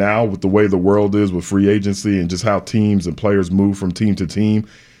say now, with the way the world is with free agency and just how teams and players move from team to team,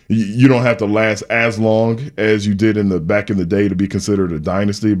 you don't have to last as long as you did back in the day to be considered a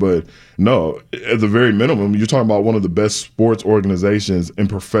dynasty. But, no, at the very minimum, you're talking about one of the best sports organizations in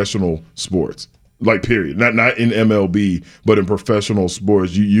professional sports. Like, period. Not in MLB, but in professional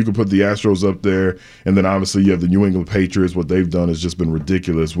sports. You can put the Astros up there, and then obviously you have the New England Patriots. What they've done has just been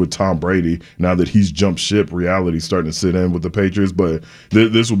ridiculous with Tom Brady. Now that he's jumped ship, reality's starting to sit in with the Patriots, but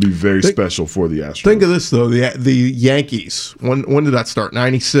this will be very special for the Astros. Think of this, though. The Yankees, when did that start?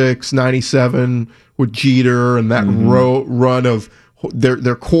 96, 97 with Jeter and that run of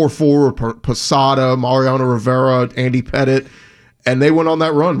their core four, Posada, Mariano Rivera, Andy Pettitte. And they went on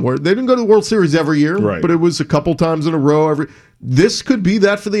that run where they didn't go to the World Series every year, but it was a couple times in a row. This could be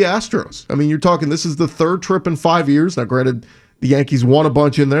that for the Astros. I mean, you're talking, this is the 3rd trip in 5 years. Now, granted, the Yankees won a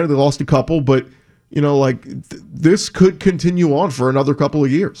bunch in there. They lost a couple, but, you know, like, this could continue on for another couple of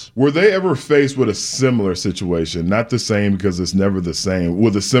years. Were they ever faced with a similar situation? Not the same, because it's never the same.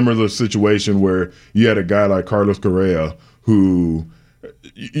 With a similar situation where you had a guy like Carlos Correa who,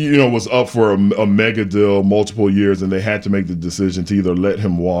 you know, was up for a mega deal multiple years, and they had to make the decision to either let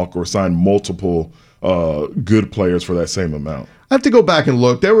him walk or sign multiple good players for that same amount. I have to go back and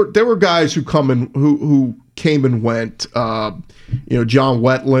look. There were guys who came and went. You know, John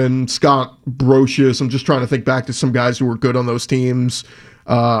Wetland, Scott Brocious. I'm just trying to think back to some guys who were good on those teams.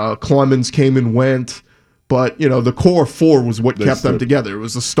 Clemens came and went. But, you know, the core four was what kept them together. It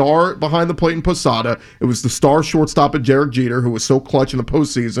was the star behind the plate in Posada. It was the star shortstop at Derek Jeter, who was so clutch in the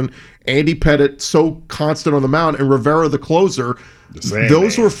postseason. Andy Pettitte, so constant on the mound. And Rivera, the closer.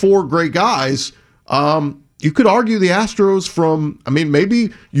 Those were 4 great guys. You could argue the Astros maybe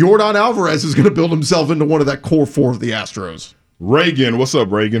Yordan Alvarez is going to build himself into one of that core 4 of the Astros. Reagan, what's up,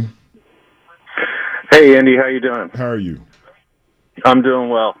 Reagan? Hey, Andy, how you doing? How are you? I'm doing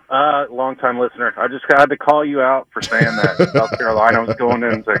well. Long-time listener. I just had to call you out for saying that South Carolina was going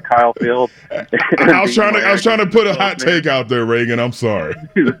into Kyle Field. I was trying to put a hot take out there, Reagan. I'm sorry.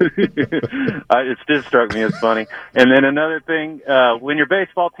 It just struck me as funny. And then another thing, when your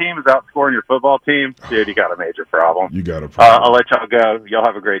baseball team is outscoring your football team, dude, you got a major problem. You got a problem. I'll let y'all go. Y'all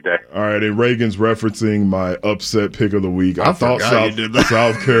have a great day. All right, and Reagan's referencing my upset pick of the week. I thought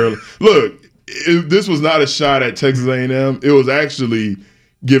South Carolina. Look, this was not a shot at Texas A&M. It was actually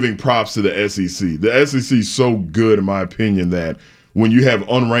giving props to the SEC. The SEC is so good, in my opinion, that when you have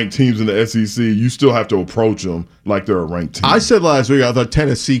unranked teams in the SEC, you still have to approach them like they're a ranked team. I said last week I thought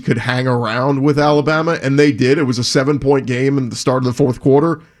Tennessee could hang around with Alabama, and they did. It was a 7-point game in the start of the 4th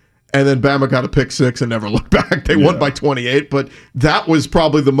quarter, and then Bama got a pick 6 and never looked back. They won by 28, but that was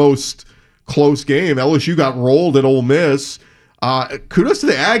probably the most close game. LSU got rolled at Ole Miss. Kudos to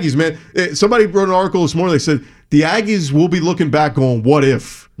the Aggies, man. Somebody wrote an article this morning. They said the Aggies will be looking back going, what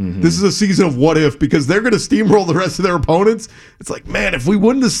if? Mm-hmm. This is a season of what if, because they're going to steamroll the rest of their opponents. It's like, man, if we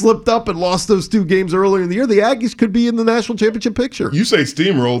wouldn't have slipped up and lost those 2 games earlier in the year, the Aggies could be in the national championship picture. You say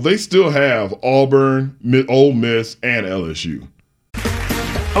steamroll, they still have Auburn, Ole Miss, and LSU.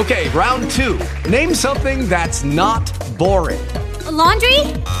 Okay, round 2. Name something that's not boring. A laundry?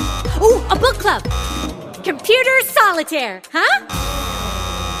 Ooh, a book club. Computer solitaire, huh?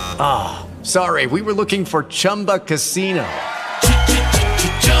 Ah, sorry, we were looking for Chumba Casino.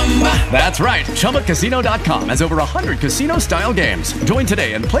 That's right, ChumbaCasino.com has over 100 casino-style games. Join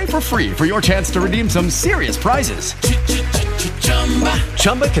today and play for free for your chance to redeem some serious prizes.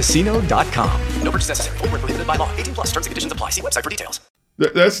 ChumbaCasino.com. No purchase necessary. Void where prohibited by law. 18+ terms and conditions apply. See website for details.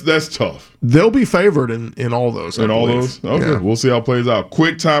 That's tough. They'll be favored in all those. In all those? Okay, yeah. We'll see how it plays out.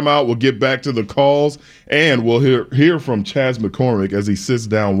 Quick timeout. We'll get back to the calls, and we'll hear from Chaz McCormick as he sits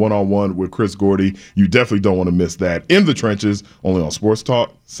down one-on-one with Chris Gordy. You definitely don't want to miss that. In the Trenches, only on Sports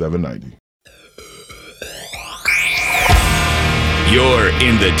Talk 790. You're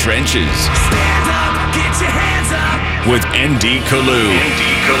in the trenches. Stand up, get your hands up. With ND Kalu. ND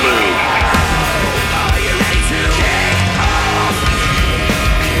Kalu.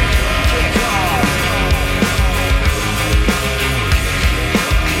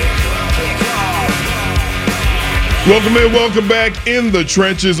 Welcome in, welcome back in the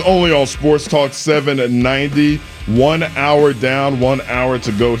trenches, only on Sports Talk 790. 1 hour down, 1 hour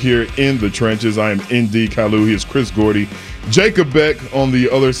to go here in the trenches. I am ND Kalu. He is Chris Gordy. Jacob Beck on the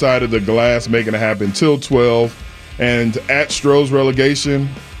other side of the glass, making it happen till 12. And at Stroh's relegation,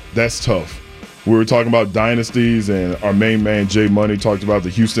 that's tough. We were talking about dynasties, and our main man, Jay Money, talked about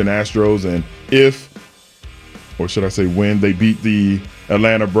the Houston Astros. And if, or should I say when, they beat the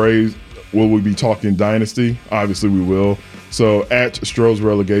Atlanta Braves, will we be talking dynasty? Obviously we will. So at Stroh's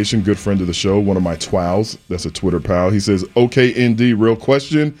relegation, good friend of the show, one of my twals, that's a Twitter pal. He says, okay, ND, real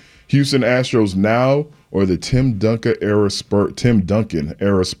question. Houston Astros now or the Tim Duncan era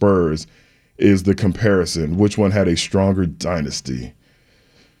Spurs is the comparison? Which one had a stronger dynasty?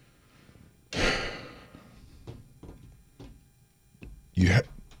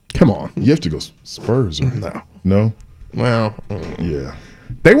 Come on. You have to go Spurs. Or no? Well, yeah.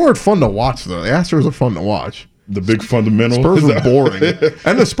 They weren't fun to watch, though. The Astros are fun to watch. The big fundamental. Spurs were boring.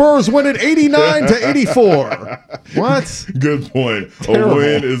 And the Spurs win at 89 to 84. What? Good point. Terrible. A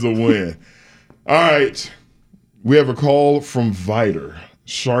win is a win. All right. We have a call from Viter.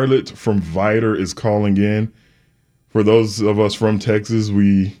 Charlotte from Viter is calling in. For those of us from Texas,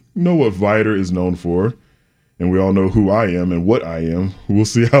 we know what Viter is known for. And we all know who I am and what I am. We'll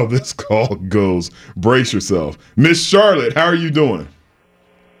see how this call goes. Brace yourself. Miss Charlotte, how are you doing?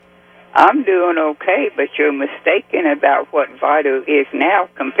 I'm doing okay, but you're mistaken about what Vita is now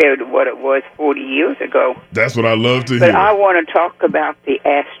compared to what it was 40 years ago. That's what I love to But hear. I want to talk about the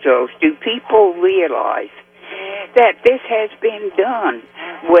Astros. Do people realize that this has been done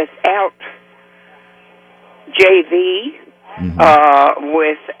without JV,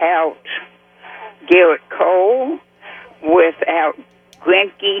 without Garrett Cole, without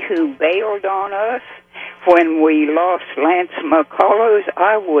Greinke, who bailed on us? When we lost Lance McCullers,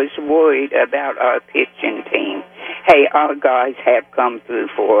 I was worried about our pitching team. Hey, our guys have come through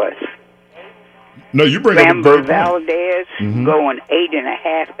for us. No, you bring up a Rambo great point. Valdez going 8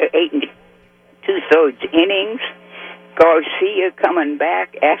 and 2/3 innings. Garcia coming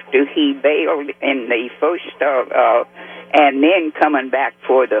back after he bailed in the first, and then coming back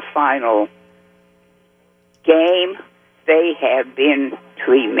for the final game. They have been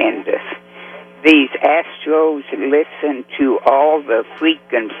tremendous. These Astros listen to all the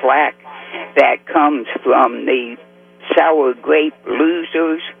freaking flack that comes from the sour grape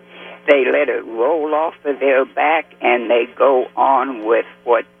losers. They let it roll off of their back, and they go on with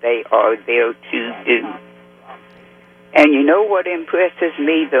what they are there to do. And you know what impresses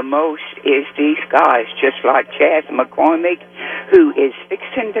me the most is these guys, just like Chas McCormick, who is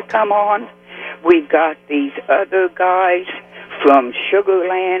fixing to come on. We've got these other guys from Sugar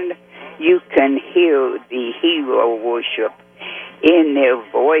Land. You can hear the hero worship in their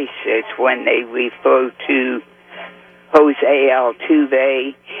voices when they refer to Jose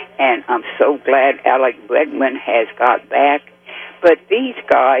Altuve, and I'm so glad Alec Bregman has got back. But these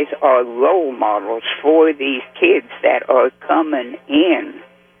guys are role models for these kids that are coming in.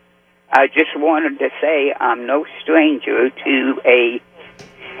 I just wanted to say I'm no stranger to a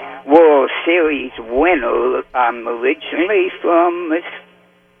World Series winner. I'm originally from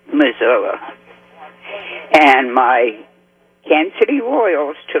Missouri. And my Kansas City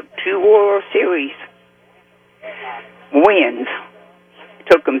Royals took 2 World Series wins.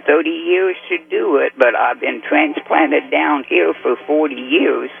 Took them 30 years to do it, but I've been transplanted down here for 40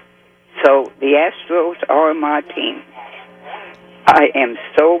 years. So the Astros are my team. I am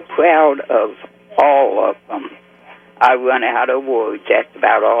so proud of all of them. I run out of words. That's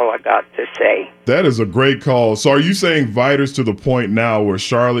about all I got to say. That is a great call. So are you saying Viter's to the point now where,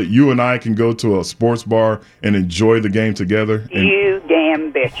 Charlotte, you and I can go to a sports bar and enjoy the game together? You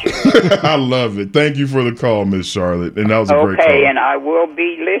damn bitch. I love it. Thank you for the call, Miss Charlotte. And that was a great call. Okay, and I will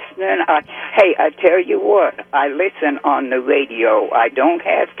be listening. Hey, I tell you what, I listen on the radio. I don't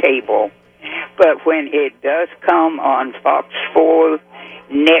have cable. But when it does come on Fox 4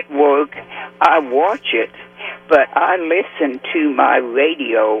 network, I watch it. But I listen to my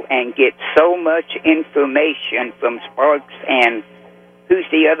radio and get so much information from Sparks and who's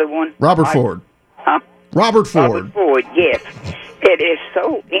the other one? Robert Ford. Huh? Robert Ford. Robert Ford, yes. It is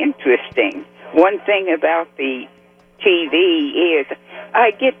so interesting. One thing about the TV is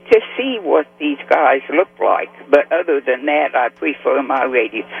I get to see what these guys look like. But other than that, I prefer my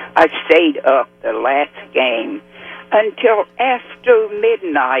radio. I stayed up the last game until after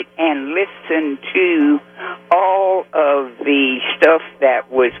midnight and listened to all of the stuff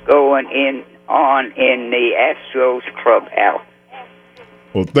that was going on in the Astros clubhouse.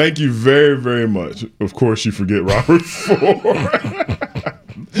 Well, thank you very, very much. Of course, you forget Robert Ford.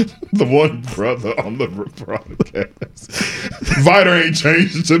 The one brother on the broadcast. Vider ain't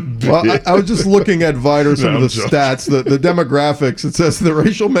changed a bit. Well, I was just looking at Vider, some of the joking. stats, the demographics. It says the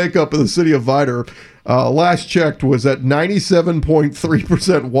racial makeup of the city of Vider, last checked, was at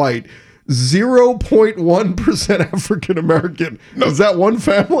 97.3% white, 0.1% African American. No. Is that one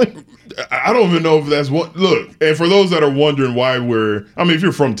family? I don't even know if that's one. Look, and for those that are wondering why if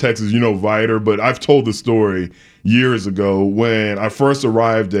you're from Texas, you know Vider, but I've told the story years ago when I first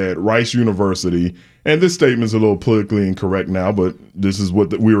arrived at Rice University, and this statement's a little politically incorrect now, but this is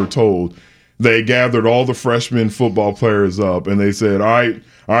what we were told. They gathered all the freshman football players up, and they said, all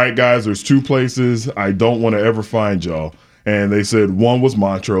right, guys, there's two places I don't want to ever find y'all. And they said one was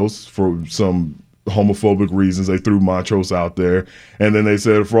Montrose for some homophobic reasons. They threw Montrose out there. And then they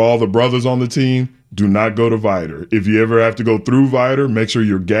said, for all the brothers on the team, do not go to Vider. If you ever have to go through Vider, make sure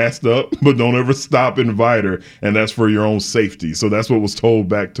you're gassed up, but don't ever stop in Vider. And that's for your own safety. So that's what was told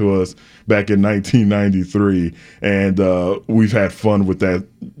back to us back in 1993. And we've had fun with that,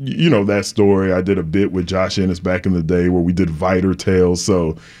 that story. I did a bit with Josh Ennis back in the day where we did Vider tales.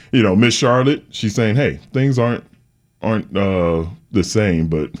 So, Miss Charlotte, she's saying, hey, things aren't the same,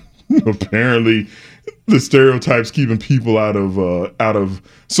 but apparently the stereotypes keeping people out of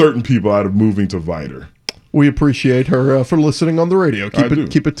certain people out of moving to Vider. We appreciate her for listening on the radio.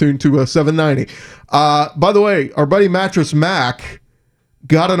 Keep it tuned to 790. By the way, our buddy Mattress Mac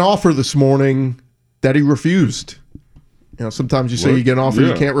got an offer this morning that he refused. Sometimes you say you get an offer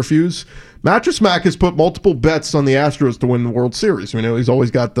you can't refuse. Mattress Mac has put multiple bets on the Astros to win the World Series. He's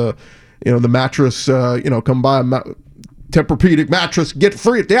always got the mattress, come by Tempur-Pedic mattress, get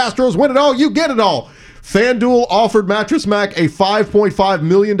free. If the Astros win it all, you get it all. FanDuel offered Mattress Mac a $5.5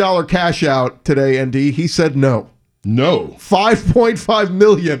 million cash out today, ND. He said no. No. $5.5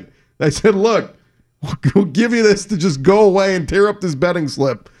 million. They said, look, we'll give you this to just go away and tear up this betting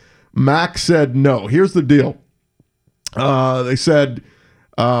slip. Mac said no. Here's the deal. They said...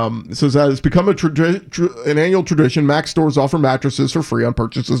 it says that it's become an annual tradition. Mac stores offer mattresses for free on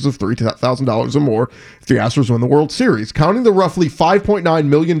purchases of $3,000 or more if the Astros win the World Series. Counting the roughly $5.9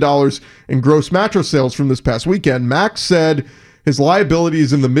 million in gross mattress sales from this past weekend, Mac said his liability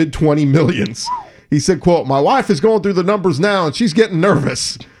is in the mid-20 millions. He said, quote, my wife is going through the numbers now and she's getting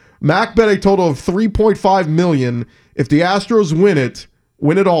nervous. Mac bet a total of $3.5 million. If the Astros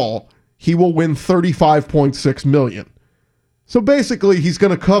win it all, he will win $35.6 million. So basically, he's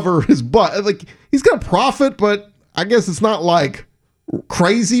going to cover his butt. Like, he's going to profit, but I guess it's not like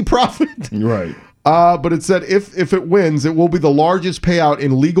crazy profit. Right. But it said if it wins, it will be the largest payout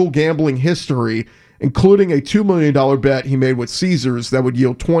in legal gambling history, including a $2 million bet he made with Caesars that would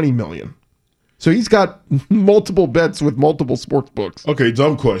yield $20 million. So he's got multiple bets with multiple sports books. Okay,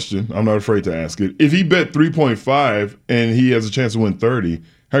 dumb question. I'm not afraid to ask it. If he bet 3.5 and he has a chance to win 30,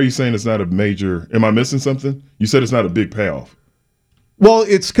 how are you saying it's not a major? Am I missing something? You said it's not a big payoff. Well,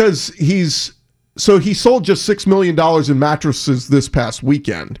 it's because he sold just $6 million in mattresses this past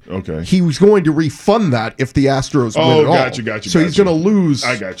weekend. Okay. He was going to refund that if the Astros win it all. Got you. So he's going to lose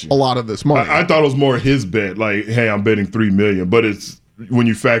I got you. a lot of this money. I thought it was more his bet, like, hey, I'm betting $3 million, but it's when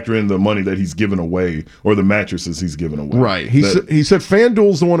you factor in the money that he's given away or the mattresses he's given away. Right. He said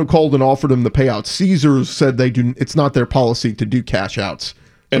FanDuel's the one who called and offered him the payout. Caesars said it's not their policy to do cash outs.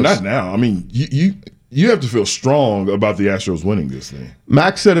 And not now. I mean, you have to feel strong about the Astros winning this thing.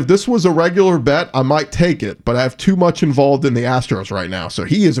 Max said, if this was a regular bet, I might take it, but I have too much involved in the Astros right now. So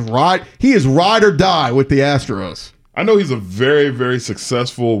he is ride or die with the Astros. I know he's a very, very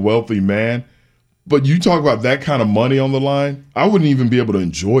successful, wealthy man, but you talk about that kind of money on the line, I wouldn't even be able to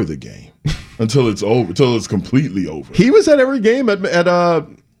enjoy the game until it's over, until it's completely over. He was at every game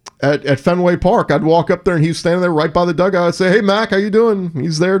at Fenway Park. I'd walk up there and he was standing there right by the dugout. I'd say, hey, Mac, how you doing?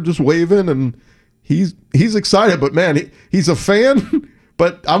 He's there just waving, and he's excited. But, man, he's a fan.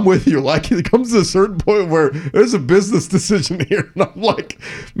 But I'm with you. Like, it comes to a certain point where there's a business decision here. And I'm like,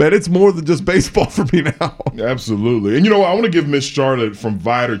 man, it's more than just baseball for me now. Absolutely. And you know what? I want to give Miss Charlotte from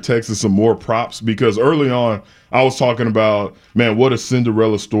Vider, Texas some more props, because early on I was talking about, man, what a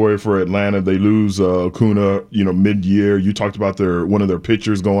Cinderella story for Atlanta. They lose Acuna, mid-year. You talked about one of their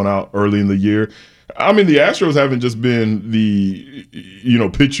pitchers going out early in the year. I mean, the Astros haven't just been the,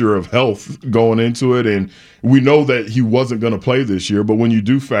 picture of health going into it. And we know that he wasn't going to play this year. But when you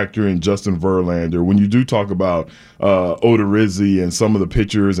do factor in Justin Verlander, when you do talk about Odorizzi and some of the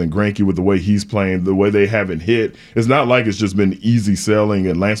pitchers and Greinke with the way he's playing, the way they haven't hit, it's not like it's just been easy sailing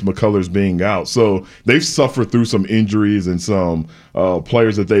and Lance McCullers being out. So they've suffered through some injuries and some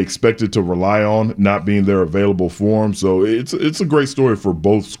players that they expected to rely on not being there available for them. So it's a great story for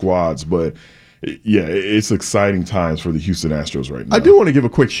both squads. But yeah, it's exciting times for the Houston Astros right now. I do want to give a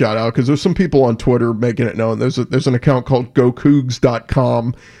quick shout out because there's some people on Twitter making it known. There's an account called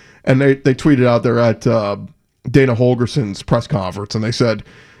GoCougs.com, and they tweeted out there at Dana Holgerson's press conference, and they said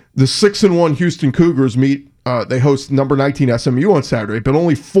the 6-1 Houston Cougars they host number 19 SMU on Saturday, but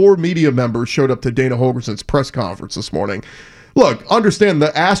only 4 media members showed up to Dana Holgerson's press conference this morning. Look, understand the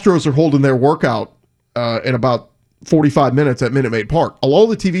Astros are holding their workout in about 45 minutes at Minute Maid Park. All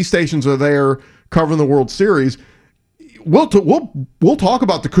the TV stations are there covering the World Series. We'll talk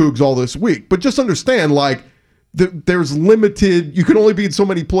about the Cougs all this week, but just understand, like, there's limited, you can only be in so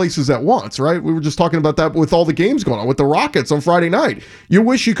many places at once, right? We were just talking about that with all the games going on with the Rockets on Friday night. You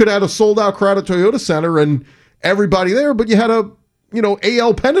wish you could have a sold-out crowd at Toyota Center and everybody there, but you had a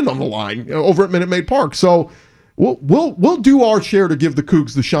AL pennant on the line over at Minute Maid Park. So We'll do our share to give the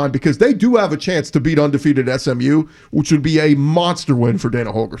Cougs the shine because they do have a chance to beat undefeated SMU, which would be a monster win for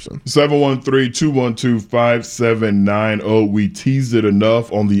Dana Holgerson. 713-212-5790. We teased it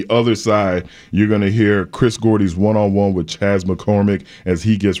enough. On the other side, you're going to hear Chris Gordy's one-on-one with Chaz McCormick as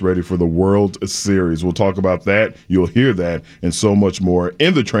he gets ready for the World Series. We'll talk about that. You'll hear that and so much more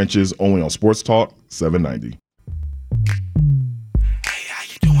in the trenches, only on Sports Talk 790.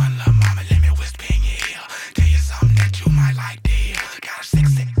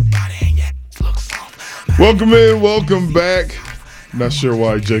 Welcome in, welcome back. Not sure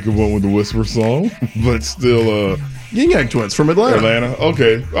why Jacob went with the Whisper song, but still Yin Yang Twins from Atlanta.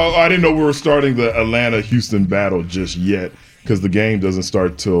 Okay. I didn't know we were starting the Atlanta-Houston battle just yet because the game doesn't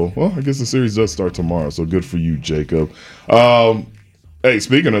start till, well, I guess the series does start tomorrow, so good for you, Jacob. Hey,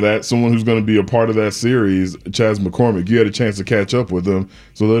 speaking of that, someone who's going to be a part of that series, Chaz McCormick, you had a chance to catch up with him,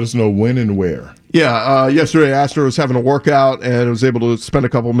 so let us know when and where. Yeah, yesterday Astro was having a workout and was able to spend a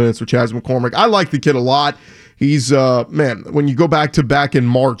couple minutes with Chaz McCormick. I like the kid a lot. He's, when you go back in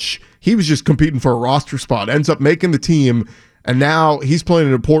March, he was just competing for a roster spot, ends up making the team, and now he's playing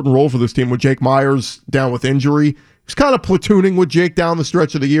an important role for this team with Jake Myers down with injury. He's kind of platooning with Jake down the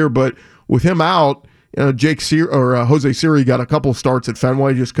stretch of the year, but with him out, Jose Siri got a couple starts at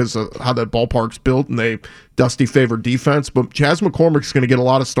Fenway just because of how that ballpark's built and they Dusty favored defense. But Chaz McCormick's going to get a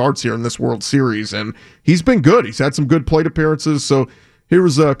lot of starts here in this World Series, and he's been good. He's had some good plate appearances. So here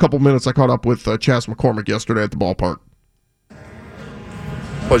was a couple minutes I caught up with Chaz McCormick yesterday at the ballpark.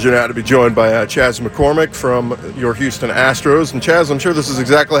 Pleasure now to be joined by Chaz McCormick from your Houston Astros. And Chaz, I'm sure this is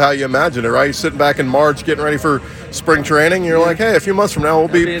exactly how you imagined it, right? You're sitting back in March getting ready for spring training. You're like, hey, a few months from now we'll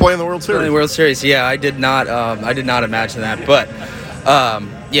be playing the World Series. The World Series, yeah. I did not imagine that, but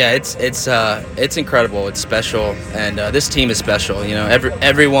yeah, it's incredible. It's special, and this team is special. You know,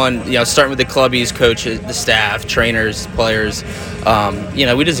 everyone. You know, starting with the clubbies, coaches, the staff, trainers, players. You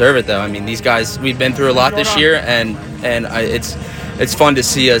know, we deserve it though. I mean, these guys. We've been through a lot this year, and it's fun to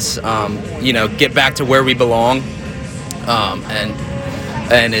see us, you know, get back to where we belong, and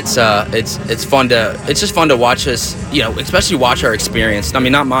it's fun to just fun to watch us, you know, especially watch our experience. I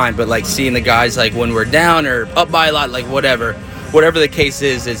mean, not mine, but like seeing the guys like when we're down or up by a lot, like whatever the case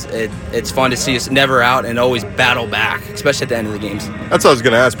is, it's fun to see us never out and always battle back, especially at the end of the games. That's what I was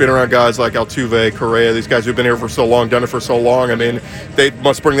going to ask. Being around guys like Altuve, Correa, these guys who've been here for so long, done it for so long. I mean, they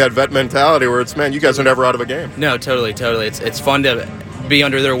must bring that vet mentality where it's, man, you guys are never out of a game. No, totally. It's fun to be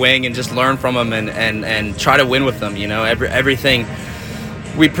under their wing and just learn from them and try to win with them. You know, everything.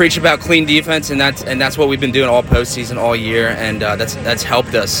 We preach about clean defense, and that's what we've been doing all postseason, all year, and that's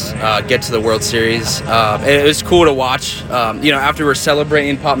helped us get to the World Series. It was cool to watch. You know, after we're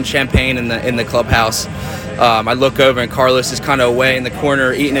celebrating, popping champagne in the clubhouse, I look over and Carlos is kind of away in the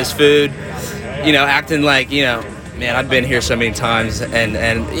corner eating his food, you know, acting like, you know, man, I've been here so many times, and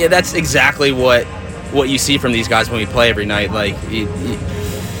yeah, that's exactly what you see from these guys when we play every night. Like you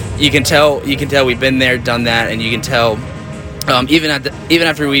can tell we've been there, done that, and you can tell. Even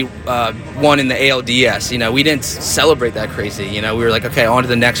after we won in the ALDS, you know, we didn't celebrate that crazy. You know, we were like, okay, on to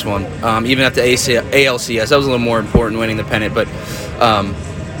the next one. Even after ALCS, that was a little more important, winning the pennant. But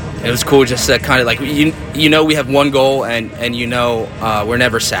it was cool just to kind of like, you know, we have one goal, and you know, we're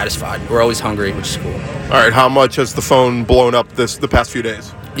never satisfied. We're always hungry, which is cool. All right, how much has the phone blown up the past few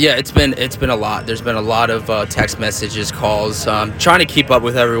days? Yeah, it's been a lot. There's been a lot of text messages, calls. Trying to keep up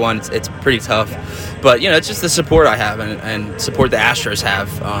with everyone, it's pretty tough. But, you know, it's just the support I have and support the Astros have.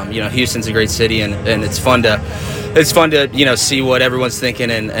 You know, Houston's a great city, and it's fun to, you know, see what everyone's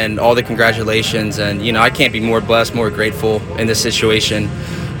thinking and all the congratulations. And, you know, I can't be more blessed, more grateful in this situation.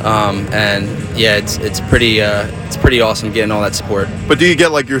 And yeah, it's pretty awesome getting all that support. But do you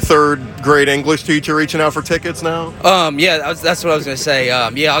get like your third grade English teacher reaching out for tickets now? Yeah, that's what I was gonna say.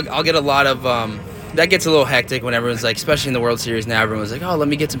 Yeah, I'll get a lot of that gets a little hectic when everyone's like, especially in the World Series now, everyone's like, oh, let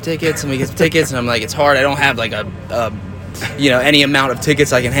me get some tickets, and I'm like, it's hard. I don't have like a any amount of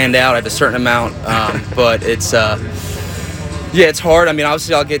tickets I can hand out. I have a certain amount, but it's it's hard. I mean,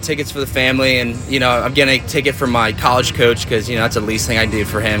 obviously I'll get tickets for the family, and I'm getting a ticket for my college coach because that's the least thing I do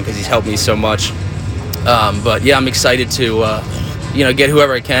for him because he's helped me so much. But yeah, I'm excited to get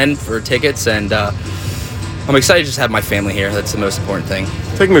whoever I can for tickets, and I'm excited to just have my family here. That's the most important thing.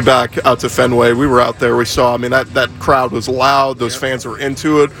 Take me back out to Fenway. We were out there. We saw, that crowd was loud. Those fans were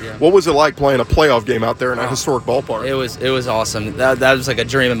into it. Yeah. What was it like playing a playoff game out there in a historic ballpark? It was awesome. That was like a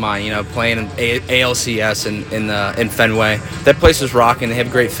dream of mine, playing in ALCS in Fenway. That place was rocking. They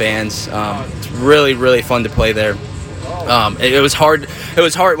have great fans. It's really, really fun to play there. It was hard. It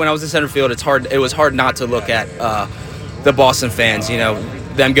was hard when I was in center field. It was hard not to look at the Boston fans,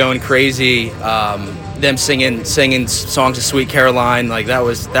 them going crazy, them singing songs of Sweet Caroline. Like that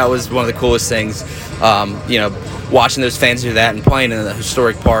was one of the coolest things. Watching those fans do that and playing in the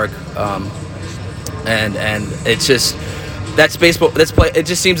historic park, and it's just that's baseball. It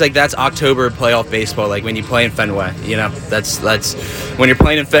just seems like that's October playoff baseball. Like when you play in Fenway, that's when you're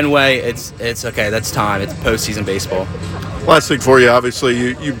playing in Fenway. It's okay. That's time. It's postseason baseball. Last thing for you, obviously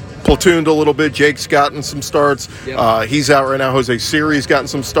you platooned a little bit. Jake's gotten some starts. Yep. He's out right now. Jose Siri's gotten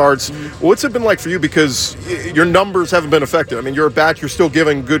some starts. Mm-hmm. What's it been like for you? Because your numbers haven't been affected. I mean, you're a bat. You're still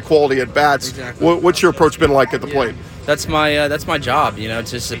giving good quality at bats. Exactly. What's your approach been like at the plate? That's my job.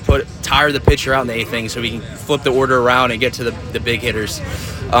 Just to tire the pitcher out in the eighth inning so we can flip the order around and get to the big hitters.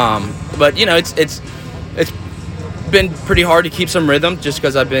 But it's been pretty hard to keep some rhythm just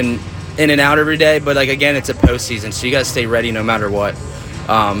because I've been in and out every day. But again, it's a postseason, so you got to stay ready no matter what.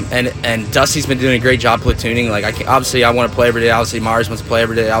 And Dusty's been doing a great job platooning. Obviously, I want to play every day. Obviously, Myers wants to play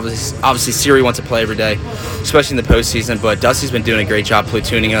every day. Obviously, Siri wants to play every day, especially in the postseason. But Dusty's been doing a great job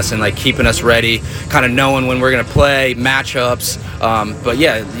platooning us and keeping us ready, kind of knowing when we're going to play matchups. But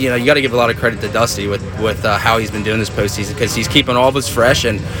yeah, you got to give a lot of credit to Dusty with how he's been doing this postseason because he's keeping all of us fresh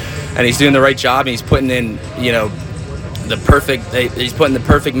and he's doing the right job and he's putting in the perfect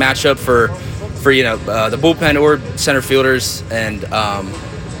matchup for the bullpen or center fielders, and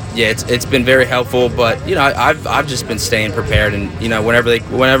it's been very helpful. But I've just been staying prepared, and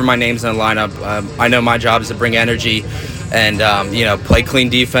whenever my name's in the lineup, I know my job is to bring energy and play clean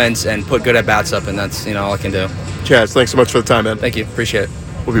defense and put good at bats up, and that's all I can do. Chaz, thanks so much for the time, man. Thank you, appreciate it.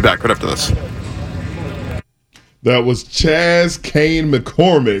 We'll be back right after this. That was Chaz Kane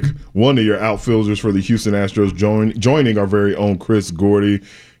McCormick, one of your outfielders for the Houston Astros, joining our very own Chris Gordy.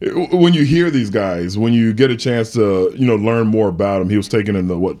 When you hear these guys, when you get a chance to learn more about him, he was taken in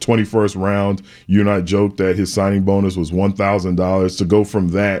the 21st round. You and I joked that his signing bonus was $1,000. To go from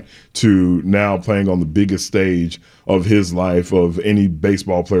that to now playing on the biggest stage of his life, of any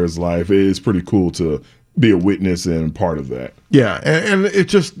baseball player's life, it's pretty cool to be a witness and part of that. Yeah, and it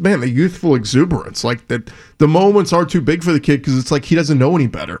just, the youthful exuberance, that the moments aren't too big for the kid because it's he doesn't know any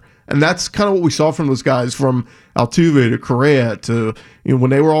better. And that's kind of what we saw from those guys, from Altuve to Correa to, when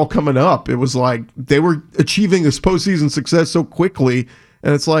they were all coming up. It was they were achieving this postseason success so quickly,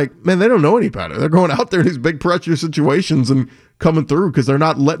 and it's they don't know any better. They're going out there in these big pressure situations and coming through because they're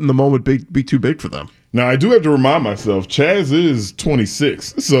not letting the moment be too big for them. Now, I do have to remind myself, Chaz is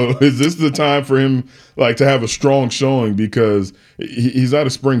 26, so is this the time for him to have a strong showing because he's not a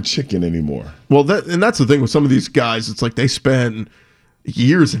spring chicken anymore? Well, that's the thing with some of these guys. It's they spend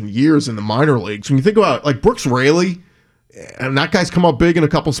years and years in the minor leagues. When you think about Brooks Raley, and that guy's come up big in a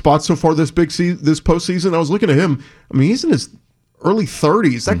couple spots so far this postseason. I was looking at him. He's in his early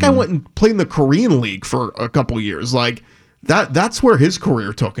 30s. That guy went and played in the Korean League for a couple years. That's where his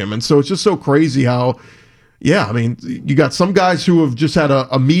career took him. And so it's just so crazy how, you got some guys who have just had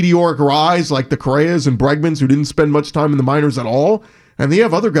a meteoric rise, like the Correas and Bregmans, who didn't spend much time in the minors at all. And then you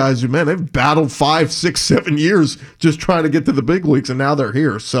have other guys who, they've battled 5, 6, 7 years just trying to get to the big leagues, and now they're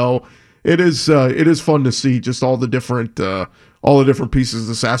here. So it is fun to see just all the different pieces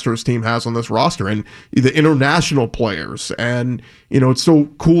this Astros team has on this roster, and the international players. And it's so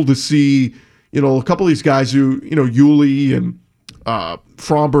cool to see. A couple of these guys who, Yuli and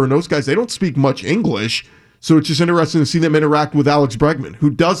Fromber and those guys, they don't speak much English. So it's just interesting to see them interact with Alex Bregman, who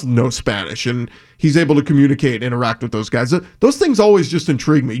does know Spanish, and he's able to communicate and interact with those guys. Those things always just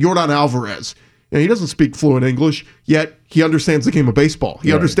intrigue me. Yordan Alvarez, he doesn't speak fluent English, yet he understands the game of baseball.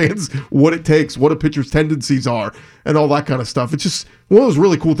 He understands what it takes, what a pitcher's tendencies are, and all that kind of stuff. It's just one of those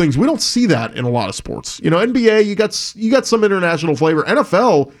really cool things. We don't see that in a lot of sports. NBA, you got some international flavor.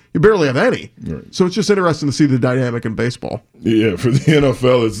 NFL, you barely have any. Right. So it's just interesting to see the dynamic in baseball. Yeah, for the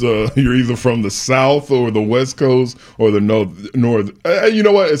NFL, it's you're either from the South or the West Coast or the North. You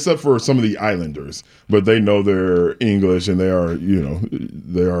know what? Except for some of the Islanders, but they know their English and they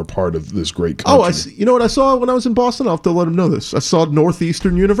are part of this great country. You know what I saw when I was in Boston? I'll have to let them know this. I saw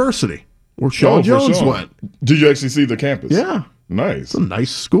Northeastern University, where Sean Jones went. Did you actually see the campus? Yeah. Nice. It's a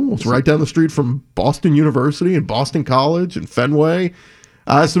nice school. It's right down the street from Boston University and Boston College and Fenway.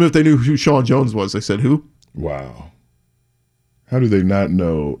 I asked them if they knew who Sean Jones was. They said, who? Wow. How do they not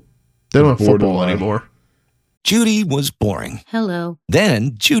know? They don't have football anymore. Judy was boring. Hello.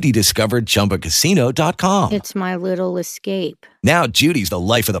 Then Judy discovered ChumbaCasino.com. It's my little escape. Now Judy's the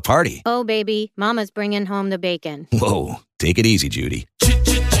life of the party. Oh, baby, mama's bringing home the bacon. Whoa, take it easy, Judy.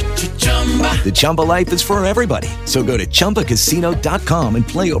 The Chumba life is for everybody. So go to ChumbaCasino.com and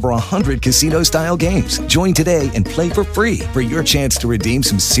play over 100 casino-style games. Join today and play for free for your chance to redeem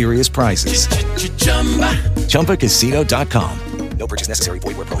some serious prizes. ChumbaCasino.com. No purchase necessary.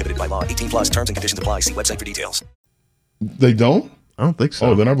 Void where prohibited by law. 18+ terms and conditions apply. See website for details. They don't? I don't think so.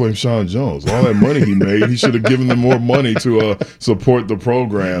 Oh, then I blame Sean Jones. All that money he made, he should have given them more money to support the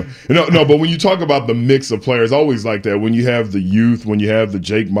program. No, but when you talk about the mix of players, I always like that. When you have the youth, when you have the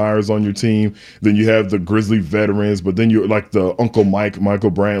Jake Myers on your team, then you have the Grizzly veterans, but then you're like the Uncle Mike,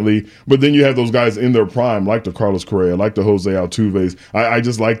 Michael Brantley, but then you have those guys in their prime, like the Carlos Correa, like the Jose Altuve's. I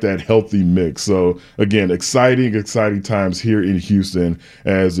just like that healthy mix. So, again, exciting times here in Houston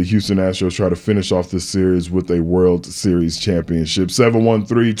as the Houston Astros try to finish off this series with a World Series championship.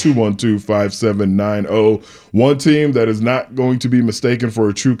 713-212-5790. One team that is not going to be mistaken for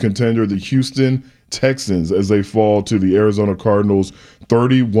a true contender, the Houston Texans, as they fall to the Arizona Cardinals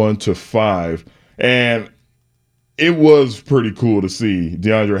 31-5. And it was pretty cool to see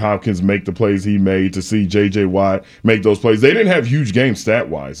DeAndre Hopkins make the plays he made, to see J.J. Watt make those plays. They didn't have huge games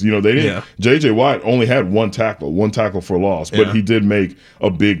stat-wise. They didn't. Yeah. J.J. Watt only had one tackle for loss, but he did make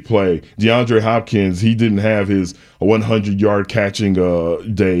a big play. DeAndre Hopkins, he didn't have his 100-yard catching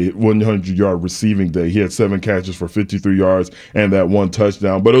day, 100-yard receiving day. He had 7 catches for 53 yards and that 1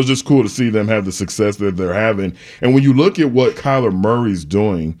 touchdown. But it was just cool to see them have the success that they're having. And when you look at what Kyler Murray's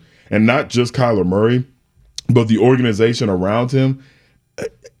doing, and not just Kyler Murray, but the organization around him,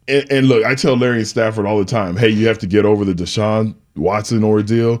 and look, I tell Larry Stafford all the time, hey, you have to get over the Deshaun Watson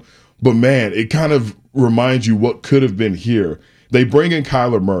ordeal. But, man, it kind of reminds you what could have been here. They bring in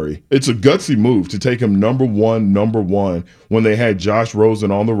Kyler Murray. It's a gutsy move to take him number one when they had Josh Rosen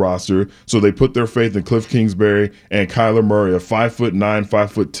on the roster. So they put their faith in Cliff Kingsbury and Kyler Murray, a 5'9",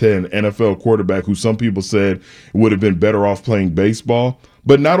 5'10" NFL quarterback who some people said would have been better off playing baseball.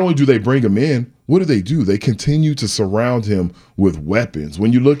 But not only do they bring him in, what do? They continue to surround him with weapons.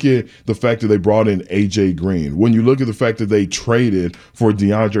 When you look at the fact that they brought in A.J. Green, when you look at the fact that they traded for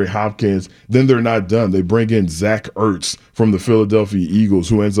DeAndre Hopkins, then they're not done. They bring in Zach Ertz from the Philadelphia Eagles,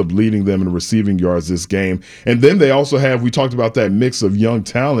 who ends up leading them in receiving yards this game. And then they also have, we talked about that mix of young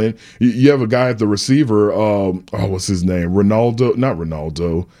talent. You have a guy at the receiver, what's his name?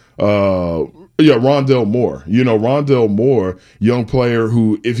 Rondale Moore. Rondale Moore, young player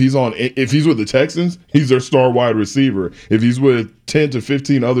who, if he's with the Texans, he's their star wide receiver. If he's with 10 to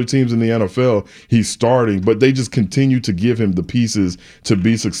 15 other teams in the NFL, he's starting. But they just continue to give him the pieces to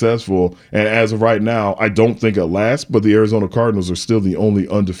be successful. And as of right now, I don't think it lasts, but the Arizona Cardinals are still the only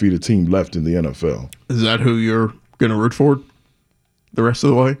undefeated team left in the NFL. Is that who you're going to root for the rest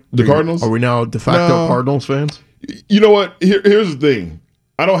of the way? The Cardinals? Are we now de facto Cardinals fans? You know what? Here's the thing.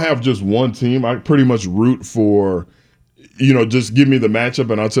 I don't have just one team. I pretty much root for, just give me the matchup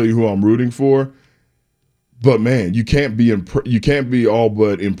and I'll tell you who I'm rooting for. But man, you can't be all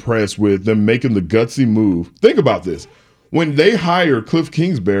but impressed with them making the gutsy move. Think about this. When they hired Cliff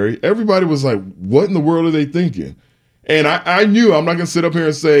Kingsbury, everybody was like, what in the world are they thinking? And I knew, I'm not going to sit up here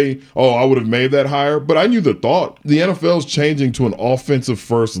and say, oh, I would have made that hire, but I knew the thought. The NFL is changing to an offensive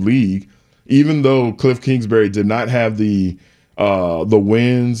first league, even though Cliff Kingsbury did not have the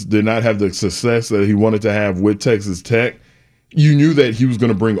wins, did not have the success that he wanted to have with Texas Tech. You knew that he was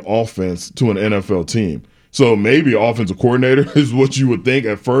going to bring offense to an NFL team. So maybe offensive coordinator is what you would think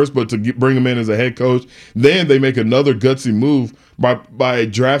at first, but to bring him in as a head coach, then they make another gutsy move by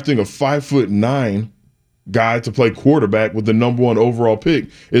drafting a 5'9" guy to play quarterback with the number 1 overall pick.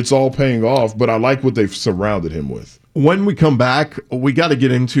 It's all paying off, but I like what they've surrounded him with. When we come back, we got to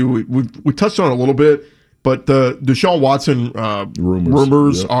get into, we touched on it a little bit, But the Deshaun Watson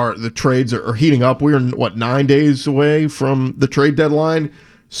rumors are the trades are heating up. We're 9 days away from the trade deadline,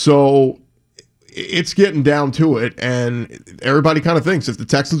 so it's getting down to it. And everybody kind of thinks if the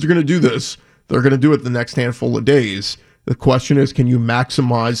Texans are going to do this, they're going to do it the next handful of days. The question is, can you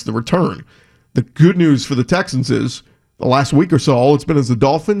maximize the return? The good news for the Texans is the last week or so, all it's been is the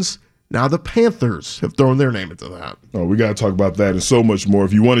Dolphins. Now the Panthers have thrown their name into that. Oh, we got to talk about that and so much more.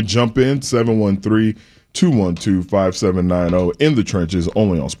 If you want to jump in, 713-212-5790 in the trenches,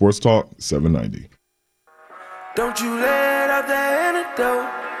 only on Sports Talk 790. Don't you let up the antidote.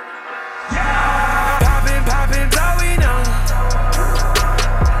 Poppin', all we know.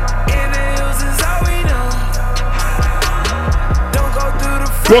 In the hills is all we know. Don't go through the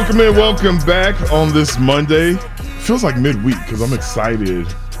Welcome in, welcome back on this Monday. Feels like midweek because I'm excited.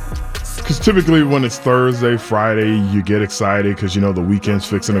 Because typically when it's Thursday, Friday, you get excited because you know the weekend's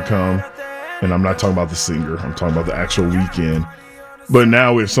fixing to come. And I'm not talking about the singer. I'm talking about the actual weekend. But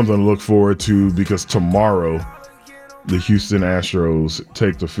now we have something to look forward to because tomorrow the Houston Astros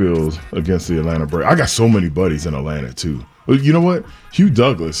take the field against the Atlanta Braves. I got so many buddies in Atlanta too. You know what? Hugh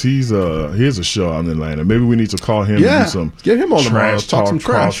Douglas, he has a show out in Atlanta. Maybe we need to call him and do some get him on trash tomorrow. Talk some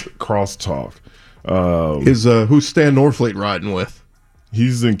trash. Cross talk. Who's Stan Norfleet riding with?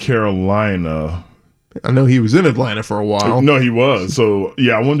 He's in Carolina. I know he was in Atlanta for a while. No, he was. So,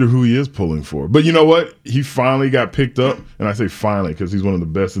 yeah, I wonder who he is pulling for. But you know what? He finally got picked up. And I say finally because he's one of the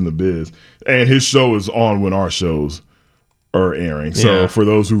best in the biz. And his show is on when our shows are airing. So, for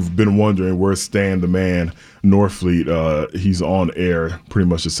those who've been wondering, where's Stan the Man Norfleet? He's on air pretty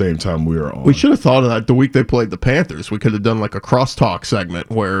much the same time we are on. We should have thought of that the week they played the Panthers. We could have done like a crosstalk segment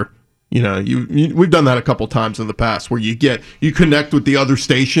where, you know, we've done that a couple times in the past where you connect with the other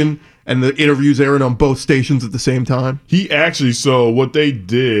station and the interview's airing on both stations at the same time. So what they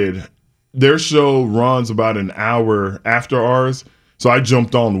did, their show runs about an hour after ours. So I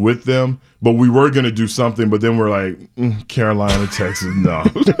jumped on with them, but we were going to do something, but then we're like, Carolina, Texas, no,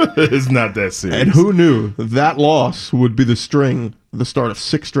 it's not that serious. And who knew that loss would be the start of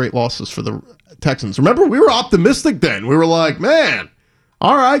 6 straight losses for the Texans. Remember, we were optimistic then. We were like, man,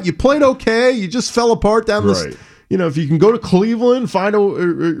 all right, you played okay. You just fell apart down this. Right. You know, if you can go to Cleveland, find no,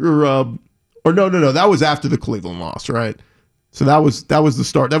 that was after the Cleveland loss, right? So that was the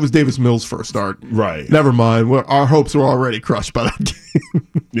start. That was Davis Mills' first start. Right. Never mind. Our hopes were already crushed by that game.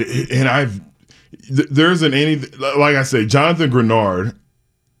 And there isn't any, like I say, Jonathan Grenard,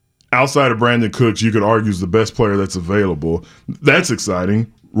 outside of Brandon Cooks, you could argue is the best player that's available. That's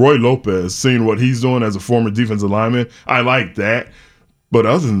exciting. Roy Lopez, seeing what he's doing as a former defensive lineman, I like that. But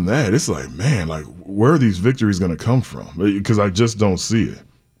other than that, it's like, man, like, where are these victories going to come from? Because I just don't see it.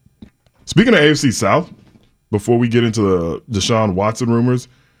 Speaking of AFC South, before we get into the Deshaun Watson rumors,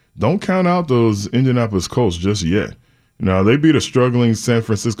 don't count out those Indianapolis Colts just yet. Now, they beat a struggling San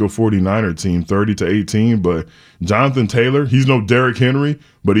Francisco 49er team 30-18, but Jonathan Taylor, he's no Derrick Henry,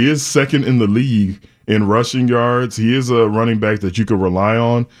 but he is second in the league in rushing yards. He is a running back that you could rely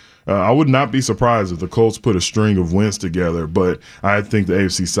on. I would not be surprised if the Colts put a string of wins together, but I think the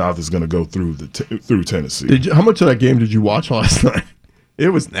AFC South is going to go through through Tennessee. How much of that game did you watch last night? It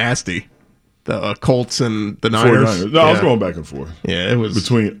was nasty. The Colts and the Niners. No, I was going back and forth. Yeah, it was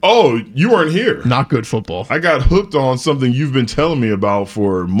between. Oh, you weren't here. Not good football. I got hooked on something you've been telling me about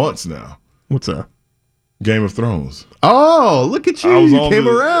for months now. What's that? Game of Thrones. Oh, look at you. You came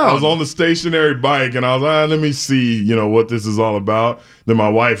around. I was on the stationary bike and I was like, let me see, what this is all about. Then my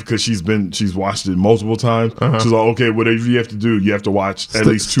wife, because she's watched it multiple times, she's like, okay, whatever you have to do, you have to watch at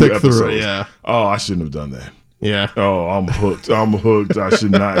least 2 episodes. Through it, yeah. Oh, I shouldn't have done that. Yeah. Oh, I'm hooked. I should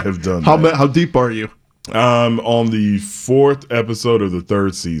not have done that. How deep are you? I'm on the 4th episode of the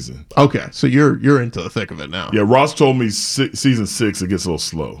 3rd season. Okay, so you're into the thick of it now. Yeah, Ross told me season 6 it gets a little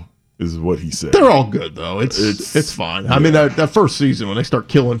slow. Is what he said. They're all good though. It's fine. Yeah. I mean that first season when they start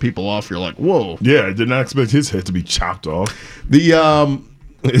killing people off, you're like, whoa. Yeah, I did not expect his head to be chopped off. The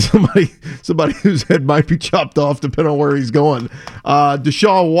somebody whose head might be chopped off depending on where he's going.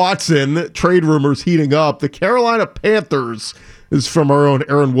 Deshaun Watson, trade rumors heating up. The Carolina Panthers is from our own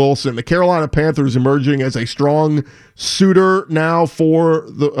Aaron Wilson. The Carolina Panthers emerging as a strong suitor now for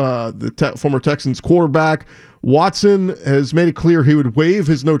the former Texans quarterback. Watson has made it clear he would waive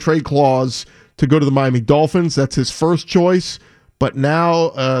his no-trade clause to go to the Miami Dolphins. That's his first choice. But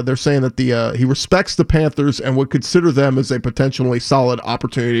now they're saying that he respects the Panthers and would consider them as a potentially solid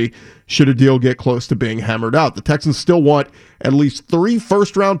opportunity should a deal get close to being hammered out. The Texans still want at least 3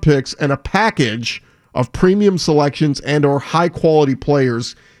 first-round picks and a package of premium selections and or high-quality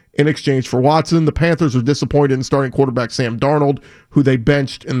players in exchange for Watson. The Panthers are disappointed in starting quarterback Sam Darnold, who they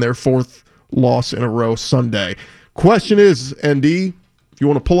benched in their 4th loss in a row Sunday. Question is, ND, if you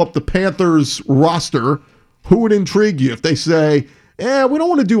want to pull up the Panthers roster, who would intrigue you if they say, we don't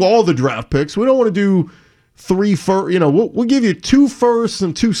want to do all the draft picks. We don't want to do 3 first. We'll give you 2 firsts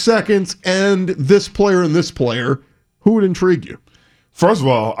and 2 seconds and this player and this player. Who would intrigue you? First of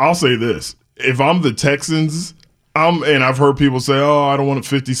all, I'll say this. If I'm the Texans, and I've heard people say, I don't want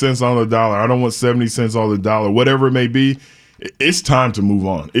 50 cents on the dollar. I don't want 70 cents on the dollar, whatever it may be. It's time to move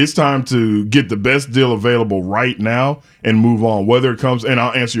on. It's time to get the best deal available right now and move on, whether it comes, and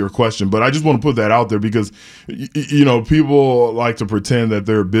I'll answer your question, but I just want to put that out there because, people like to pretend that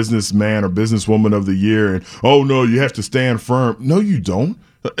they're businessman or businesswoman of the year and, no, you have to stand firm. No, you don't.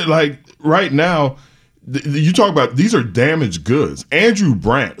 Like right now, you talk about these are damaged goods. Andrew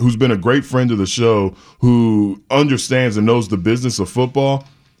Brandt, who's been a great friend of the show, who understands and knows the business of football,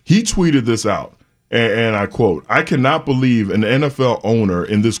 he tweeted this out. And I quote, "I cannot believe an NFL owner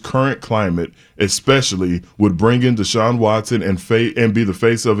in this current climate especially would bring in Deshaun Watson and be the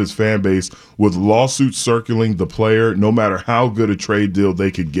face of his fan base with lawsuits circling the player no matter how good a trade deal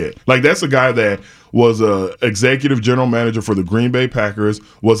they could get." Like, that's a guy that was a executive general manager for the Green Bay Packers,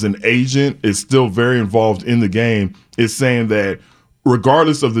 was an agent, is still very involved in the game, is saying that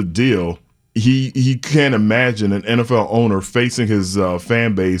regardless of the deal, he can't imagine an NFL owner facing his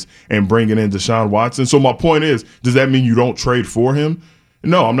fan base and bringing in Deshaun Watson. So my point is, does that mean you don't trade for him?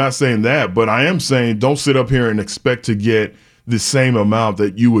 No, I'm not saying that, but I am saying don't sit up here and expect to get the same amount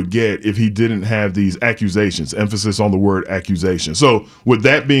that you would get if he didn't have these accusations, emphasis on the word accusation. So with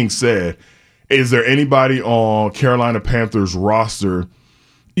that being said, is there anybody on Carolina Panthers roster?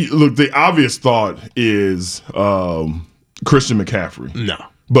 Look, the obvious thought is Christian McCaffrey. No.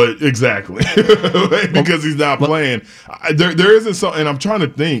 But exactly, because he's not playing. There isn't something, and I'm trying to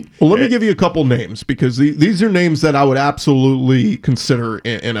think. Well, let me give you a couple names because these are names that I would absolutely consider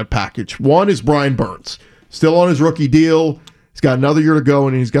in a package. One is Brian Burns, still on his rookie deal. He's got another year to go,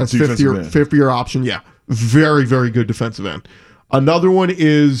 and he's got his fifth year option. Yeah, very, very good defensive end. Another one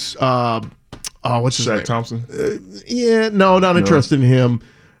is what's his name? Shaq Thompson. Not interested in him.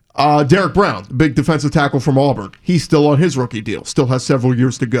 Derek Brown, big defensive tackle from Auburn. He's still on his rookie deal. Still has several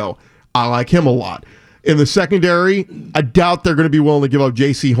years to go. I like him a lot. In the secondary, I doubt they're going to be willing to give up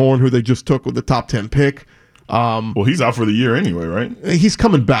J.C. Horn, who they just took with the top 10 pick. Well, he's out for the year anyway, right? He's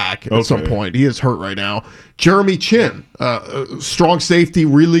coming back at some point. He is hurt right now. Jeremy Chin, strong safety,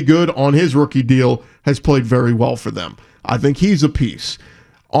 really good on his rookie deal, has played very well for them. I think he's a piece.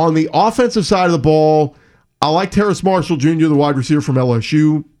 On the offensive side of the ball, I like Terrace Marshall Jr., the wide receiver from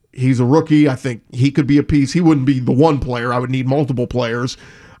LSU. He's a rookie. I think he could be a piece. He wouldn't be the one player. I would need multiple players.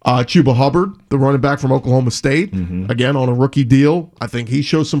 Chuba Hubbard, the running back from Oklahoma State, again on a rookie deal. I think he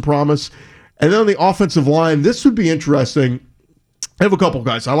shows some promise. And then on the offensive line, this would be interesting. I have a couple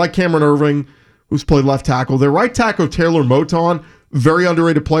guys. I like Cameron Irving, who's played left tackle. Their right tackle, Taylor Moton, very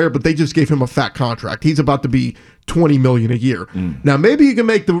underrated player, but they just gave him a fat contract. He's about to be $20 million a year. Now, maybe you can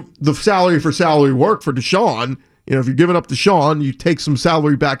make the salary for salary work for Deshaun. If you're giving up Deshaun, you take some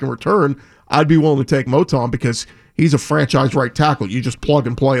salary back in return. I'd be willing to take Moton because he's a franchise right tackle. You just plug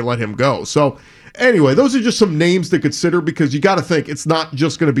and play and let him go. So anyway, those are just some names to consider because you got to think it's not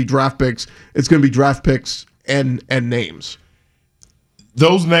just going to be draft picks. It's going to be draft picks and names.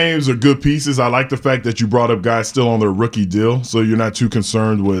 Those names are good pieces. I like the fact that you brought up guys still on their rookie deal, so you're not too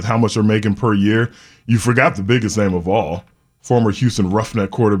concerned with how much they're making per year. You forgot the biggest name of all, former Houston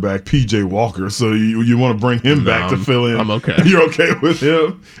Roughneck quarterback P.J. Walker. So you want to bring him back to fill in. I'm okay. You're okay with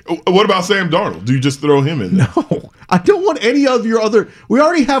him? What about Sam Darnold? Do you just throw him in there? No, I don't want any of your other. We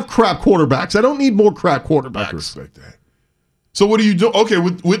already have crap quarterbacks. I don't need more crap quarterbacks. I can respect that. So what do you do? Okay,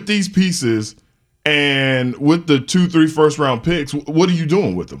 with these pieces and with the 2-3 first round picks, what are you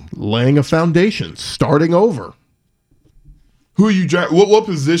doing with them? Laying a foundation, starting over. Who are you what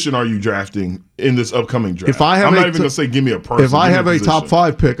position are you drafting in this upcoming draft? If I have I'm not even going to say give me a person. If I have a top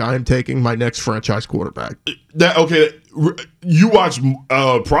 5 pick, I am taking my next franchise quarterback. You watch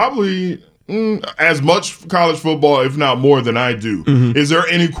probably as much college football, if not more, than I do. Is there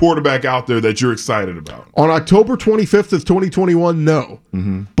any quarterback out there that you're excited about? On October 25th of 2021, no.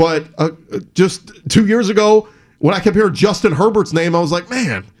 But just 2 years ago, when I kept hearing Justin Herbert's name, I was like,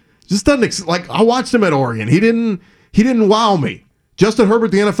 man, just doesn't I watched him at Oregon. He didn't wow me. Justin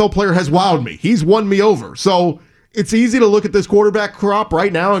Herbert, the NFL player, has wowed me. He's won me over. So it's easy to look at this quarterback crop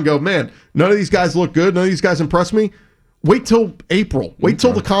right now and go, man, none of these guys look good. None of these guys impress me. Wait till April. Wait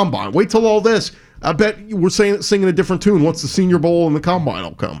till the Combine. Wait till all this. I bet we're singing a different tune once the Senior Bowl and the Combine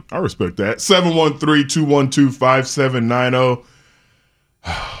will come. I respect that. 713-212-5790.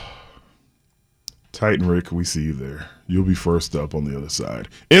 Titan Rick, we see you there. You'll be first up on the other side.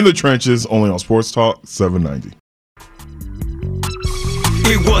 In the Trenches, only on Sports Talk 790.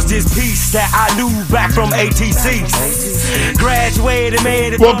 It was this piece that I knew back from ATC. Graduated,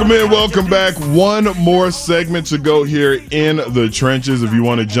 made it. Welcome in, welcome back. One more segment to go here in the Trenches. If you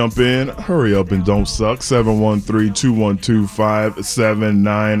want to jump in, hurry up and don't suck.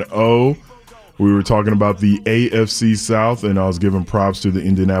 713-212-5790. We were talking about the AFC South, and I was giving props to the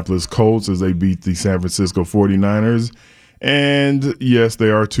Indianapolis Colts as they beat the San Francisco 49ers. And yes, they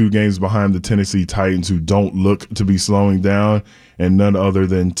are 2 games behind the Tennessee Titans, who don't look to be slowing down. And none other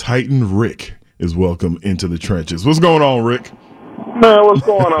than Titan Rick is welcome into the Trenches. What's going on, Rick? Man, what's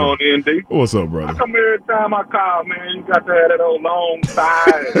going on, ND? What's up, brother? How come every time I call, man, you got to have that old long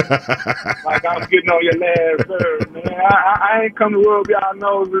side? Like I'm getting on your last nerve, man. I ain't come to rub y'all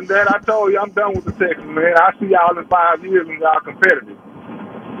nose and that. I told you I'm done with the Texans, man. I see y'all in 5 years when y'all competitive.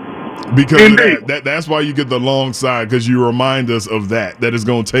 Because of that's why you get the long side, because you remind us of that it's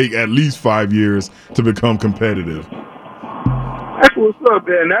going to take at least 5 years to become competitive. That's what's up,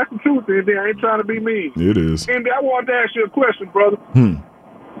 man. That's the truth, Andy. I ain't trying to be mean. It is. Andy, I wanted to ask you a question, brother.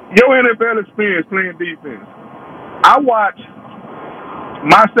 Your NFL experience playing defense. I watched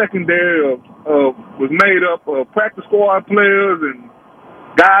my secondary was made up of practice squad players and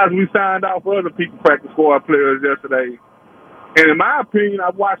guys we signed off for other people practice squad players yesterday. And in my opinion,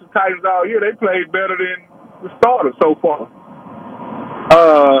 I've watched the Titans all year. They played better than the starters so far.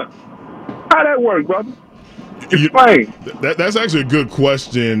 How that work, brother? Explain. That's actually a good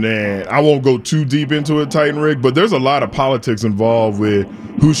question, and I won't go too deep into it, Titan Rick, but there's a lot of politics involved with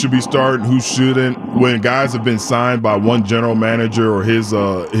who should be starting, who shouldn't. When guys have been signed by one general manager or his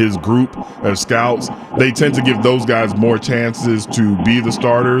group of scouts, they tend to give those guys more chances to be the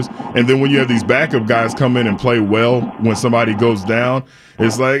starters. And then when you have these backup guys come in and play well when somebody goes down,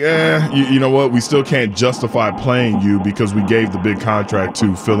 it's like, you know what? We still can't justify playing you because we gave the big contract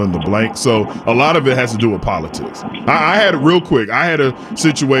to fill in the blank. So a lot of it has to do with politics. I had a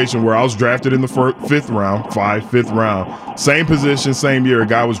situation where I was drafted in the fifth round, same position, same year. A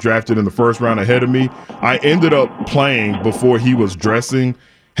guy was drafted in the first round ahead of me. I ended up playing before he was dressing,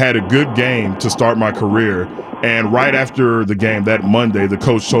 had a good game to start my career. And right after the game that Monday, the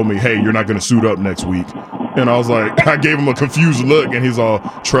coach told me, hey, you're not going to suit up next week. And I was like, I gave him a confused look, and he's all,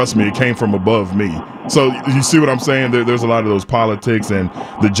 trust me, it came from above me. So you see what I'm saying? There's a lot of those politics, and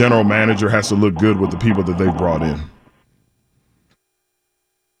the general manager has to look good with the people that they've brought in.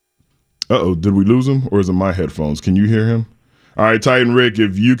 Uh-oh, did we lose him, or is it my headphones? Can you hear him? All right, Titan Rick,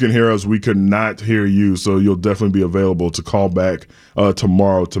 if you can hear us, we could not hear you, so you'll definitely be available to call back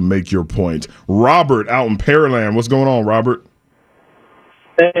tomorrow to make your point. Robert out in Pearland. What's going on, Robert?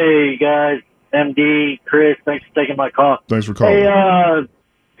 Hey, guys. MD, Chris, thanks for taking my call. Thanks for calling. Hey, I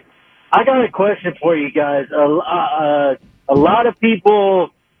got a question for you guys. A lot of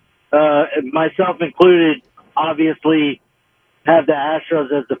people, myself included, obviously have the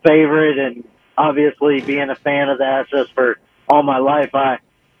Astros as the favorite, and obviously being a fan of the Astros for all my life, I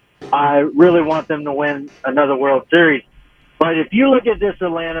really want them to win another World Series. But if you look at this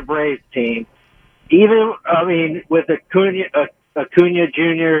Atlanta Braves team, with Acuna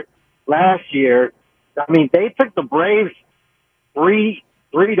Jr. last year, they took the Braves 3-1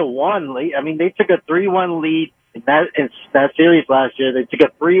 lead. They took a 3-1 lead in that series last year. They took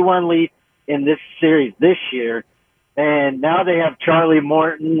a 3-1 lead in this series this year, and now they have Charlie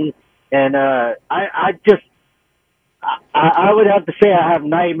Morton. And I would have to say I have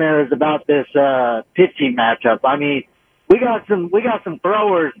nightmares about this pitching matchup. We got some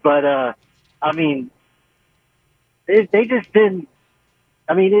throwers, but they just didn't.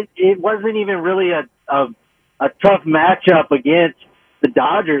 It wasn't even really a tough matchup against the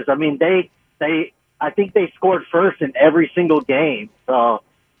Dodgers. I think they scored first in every single game. So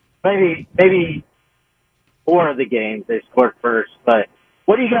maybe 4 of the games they scored first. But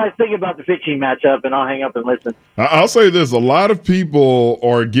what do you guys think about the pitching matchup? And I'll hang up and listen. I'll say this. A lot of people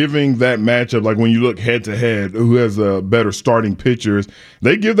are giving that matchup, like when you look head-to-head, who has a better starting pitchers,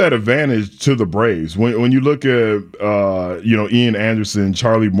 they give that advantage to the Braves. When you look at, Ian Anderson,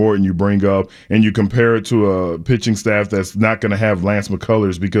 Charlie Morton you bring up, and you compare it to a pitching staff that's not going to have Lance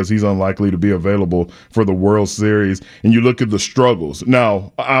McCullers because he's unlikely to be available for the World Series, and you look at the struggles.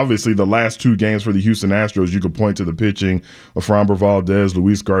 Now, obviously, the last 2 games for the Houston Astros, you could point to the pitching of Framber Valdez,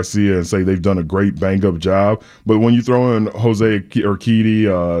 Luis Garcia, and say they've done a great bang-up job. But when you throw in Jose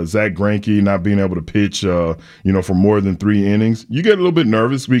Urquidy, Zach Greinke not being able to pitch, for more than 3 innings, you get a little bit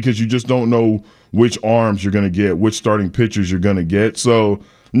nervous because you just don't know which arms you're going to get, which starting pitchers you're going to get. So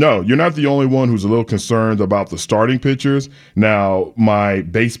No, you're not the only one who's a little concerned about the starting pitchers. Now, my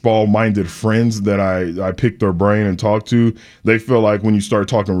baseball-minded friends that I pick their brain and talk to, they feel like when you start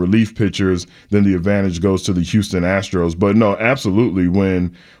talking relief pitchers, then the advantage goes to the Houston Astros. But no, absolutely,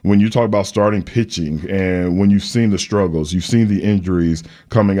 when you talk about starting pitching and when you've seen the struggles, you've seen the injuries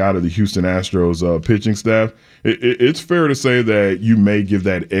coming out of the Houston Astros pitching staff, it's fair to say that you may give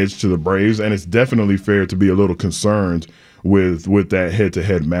that edge to the Braves, and it's definitely fair to be a little concerned with that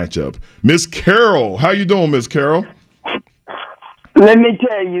head-to-head matchup. Miss Carol, how you doing, Miss Carol? Let me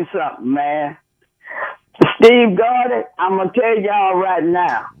tell you something, man. Steve Garden, I'm going to tell y'all right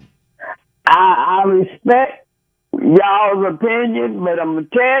now. I respect y'all's opinion, but I'm going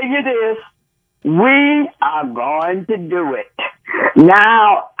to tell you this. We are going to do it.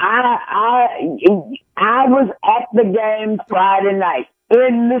 Now, I was at the game Friday night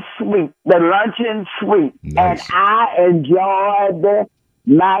in the suite, the luncheon suite, nice. And I enjoyed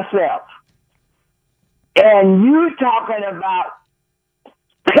myself. And you talking about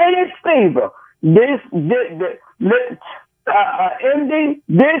tennis fever? MD,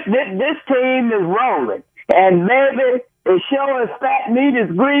 this team is rolling, and maybe it's showing fat meat is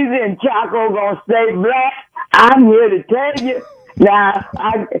greasy and Chaco gonna stay black. I'm here to tell you. Now,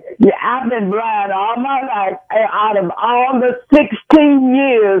 I've been blind all my life. Out of all the 16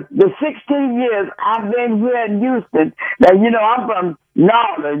 years I've been here in Houston. Now, I'm from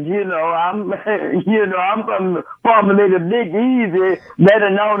Knowledge. I'm from formerly the Big Easy, better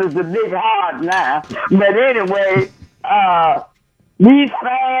known as the Big Hard now. But anyway, these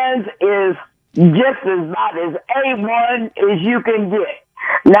fans is just about as A1 as you can get.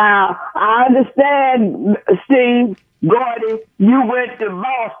 Now, I understand, Steve Gordy, you went to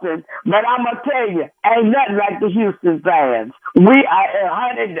Boston, but I'm going to tell you, ain't nothing like the Houston fans. We are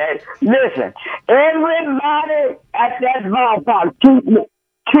 100 days. Listen, everybody at that ballpark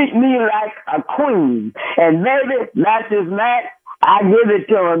treat me like a queen. And baby, Matthews Matt, I give it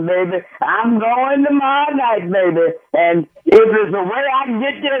to him, baby. I'm going tomorrow night, baby. And if there's a way I can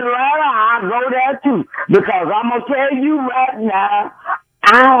get to Atlanta, I'll go there too. Because I'm going to tell you right now,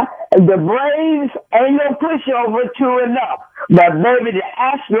 the Braves ain't no pushover to enough. But baby, the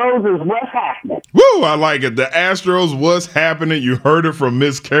Astros is what's happening. Woo, I like it. The Astros was happening. You heard it from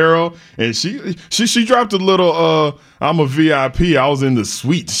Miss Carol. And she dropped a little I'm a VIP. I was in the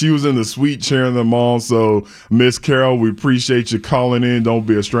suite. She was in the suite cheering them on. So Miss Carol, we appreciate you calling in. Don't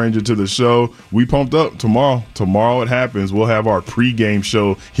be a stranger to the show. We pumped up tomorrow. Tomorrow it happens. We'll have our pregame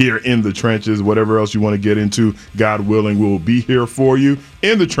show here in the trenches. Whatever else you want to get into, God willing, we'll be here for you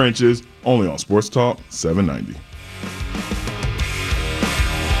in the trenches, only on Sports Talk 790.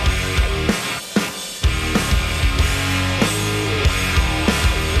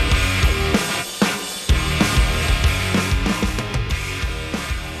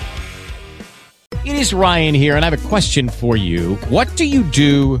 It is Ryan here, and I have a question for you. What do you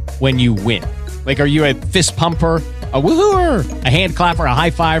do when you win? Like, are you a fist pumper, a woohooer, a hand clapper, a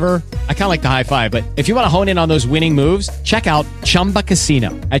high fiver? I kind of like the high five, but if you want to hone in on those winning moves, check out Chumba Casino.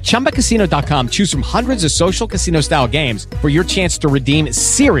 At ChumbaCasino.com, choose from hundreds of social casino-style games for your chance to redeem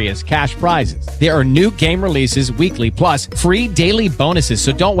serious cash prizes. There are new game releases weekly, plus free daily bonuses,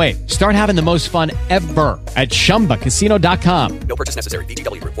 so don't wait. Start having the most fun ever at ChumbaCasino.com. No purchase necessary.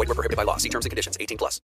 VGW Group. Void where prohibited by law. See terms and conditions. 18+.